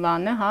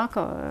բանը, հա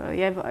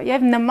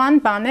եւ նման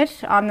բաներ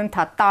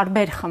անընդհատ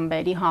տարբեր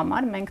խմբերի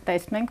համար մենք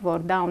տեսնում ենք,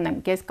 որ դա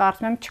ունենք։ Ես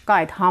կարծում եմ չկա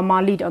այդ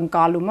համալիր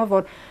ընկալումը,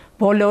 որ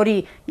բոլորի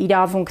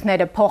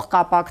իրավունքները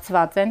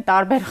փոխկապակցված են,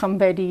 տարբեր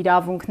խմբերի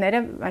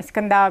իրավունքները,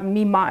 այսինքն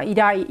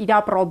դա իր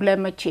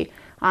խնդրեմը չի։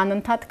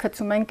 Անընդհատ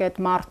գցում ենք այդ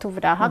մարդու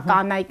վրա, հա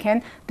կանայք են,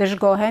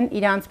 դժգոհ են,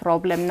 իրանց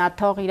խնդրեմն է,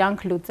 թող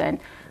իրանք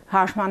լուծեն։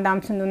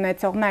 Հաշմանդամություն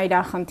ունեցողն է իր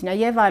խնդիրը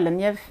եւ այլն,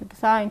 եւ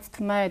սա ինձ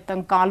թվում է այդ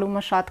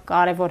ընկալումը շատ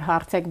կարեւոր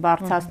հարց եք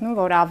բարձրացնում,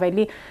 որ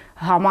ավելի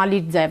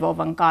համալիր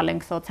ձևով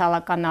ընկալենք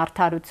սոցիալական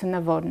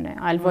արդարությունը որն է,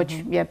 այլ ոչ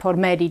երբ որ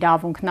մեր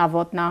իրավունքն է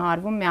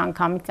ոտնահարվում,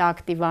 միանգամից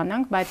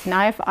ակտիվանանք, բայց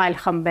նաեւ այլ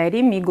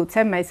խմբերի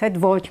միգուցե մեզ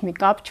հետ ոչ մի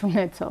կապ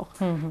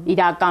չունեցող,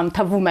 իրական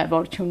թվում է,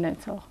 որ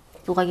չունեցող։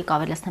 Ուղղակի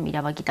կավելացնեմ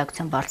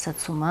իրավագիտակցության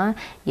բարձրացումը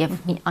եւ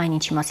այն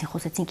ինչի մասին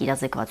խոսեցինք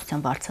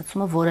իրազեկվածության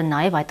բարձրացումը, որը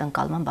նաեւ այդ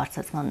ընկալման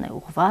բարձրացմանն է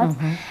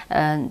ուղղված,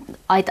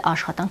 այդ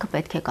աշխատանքը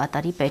պետք է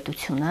կատարի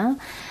պետությունը,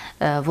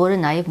 որը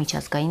նաև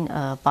միջազգային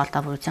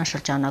պարտավորության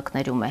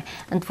շրջանակներում է։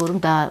 Ընդ որում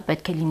դա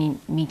պետք է լինի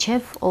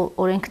միջև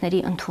օրենքների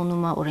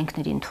ընդունումը,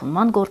 օրենքների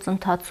ընդունման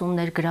գործընթացում,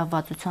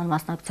 ներգրավվածության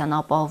մասնակցության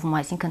ապահովում,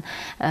 այսինքն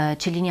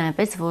չլինի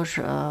այնպես, որ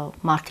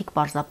մարդիկ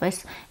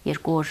պարզապես 2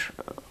 օր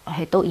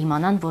հետո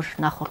իմանան, որ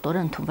նախորդ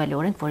օրը ընդունվել է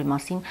օրենք, որի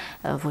մասին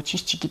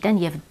ոչինչ չգիտեն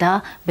եւ դա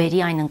բերի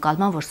այն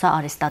ընկալման, որ սա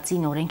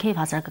արեստացին օրենք է եւ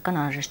հասարակական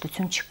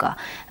անհրաժեշտություն չկա,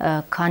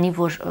 քանի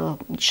որ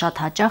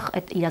շատ հաճախ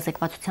այդ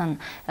իրազեկվածության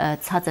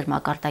ցածր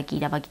մակարդակի,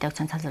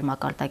 իրավագիտակցության ցածր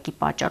մակարդակի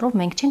պատճառով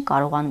մենք չենք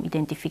կարողանում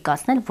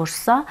իդենտիֆիկացնել, որ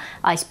սա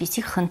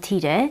այսպիսի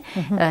խնդիր է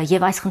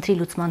եւ այս խնդրի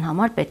լուծման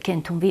համար պետք է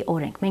ընդունվի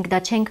օրենք։ Մենք դա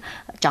չենք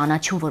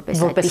ճանաչում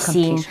որպես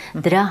այդպիսին,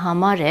 դրա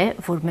համար է,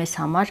 որ մեզ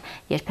համար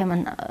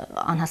երբեմն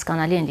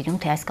անհասկանալի են լինում,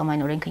 թե այս կամ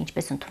այն օրենքը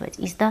ինչպես ընդունվեց։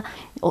 Իսկ դա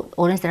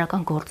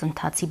օրենսդրական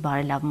գործընթացի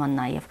բարելավման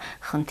նաև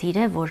խնդիր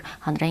է, որ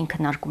հանրային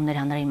քննարկումներ,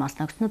 հանրային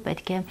մասնակցությունը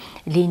պետք է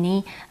լինի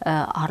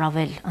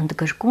առավել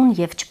ընդգրկուն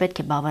եւ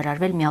չպետք է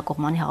բավարարվել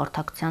միակողմանի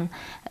հաղորդակցության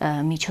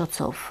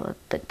միջոցով,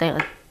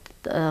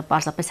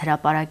 պարզապես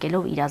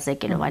հրապարակելով,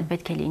 իրազեկելով, այլ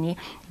պետք է լինի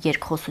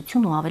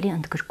երկխոսություն ու ավելի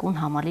ընդգրկուն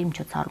համալիր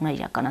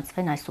միջոցառումներ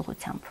իրականացվեն այս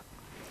ուղղությամբ։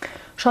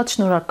 Շատ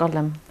շնորհակալ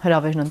եմ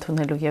հրավերն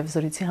ընդունելու եւ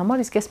զրույցի համար,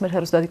 իսկ ես մեր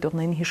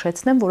հեռուստադիտողներին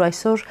հիշեցնեմ, որ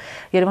այսօր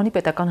Երևանի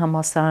Պետական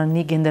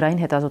Համալսարանի Գենդերային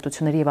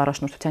հետազոտությունների եւ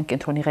առաջնորդության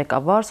կենտրոնի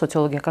ղեկավար,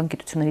 սոցիոլոգիական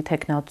գիտությունների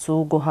թեկնածու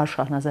Գոհար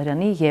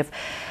Շահնազարյանի եւ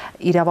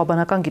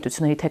իրավաբանական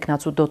գիտությունների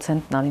թեկնածու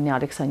դոցենտ Նարինե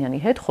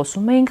Ալեքսանյանի հետ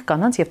խոսում էինք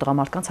կանանց եւ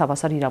տղամարդկանց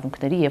հավասար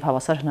իրավունքների եւ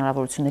հավասար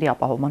հնարավորությունների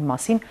ապահովման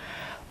մասին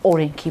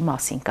օրենքի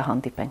մասին։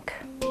 Կհանդիպենք։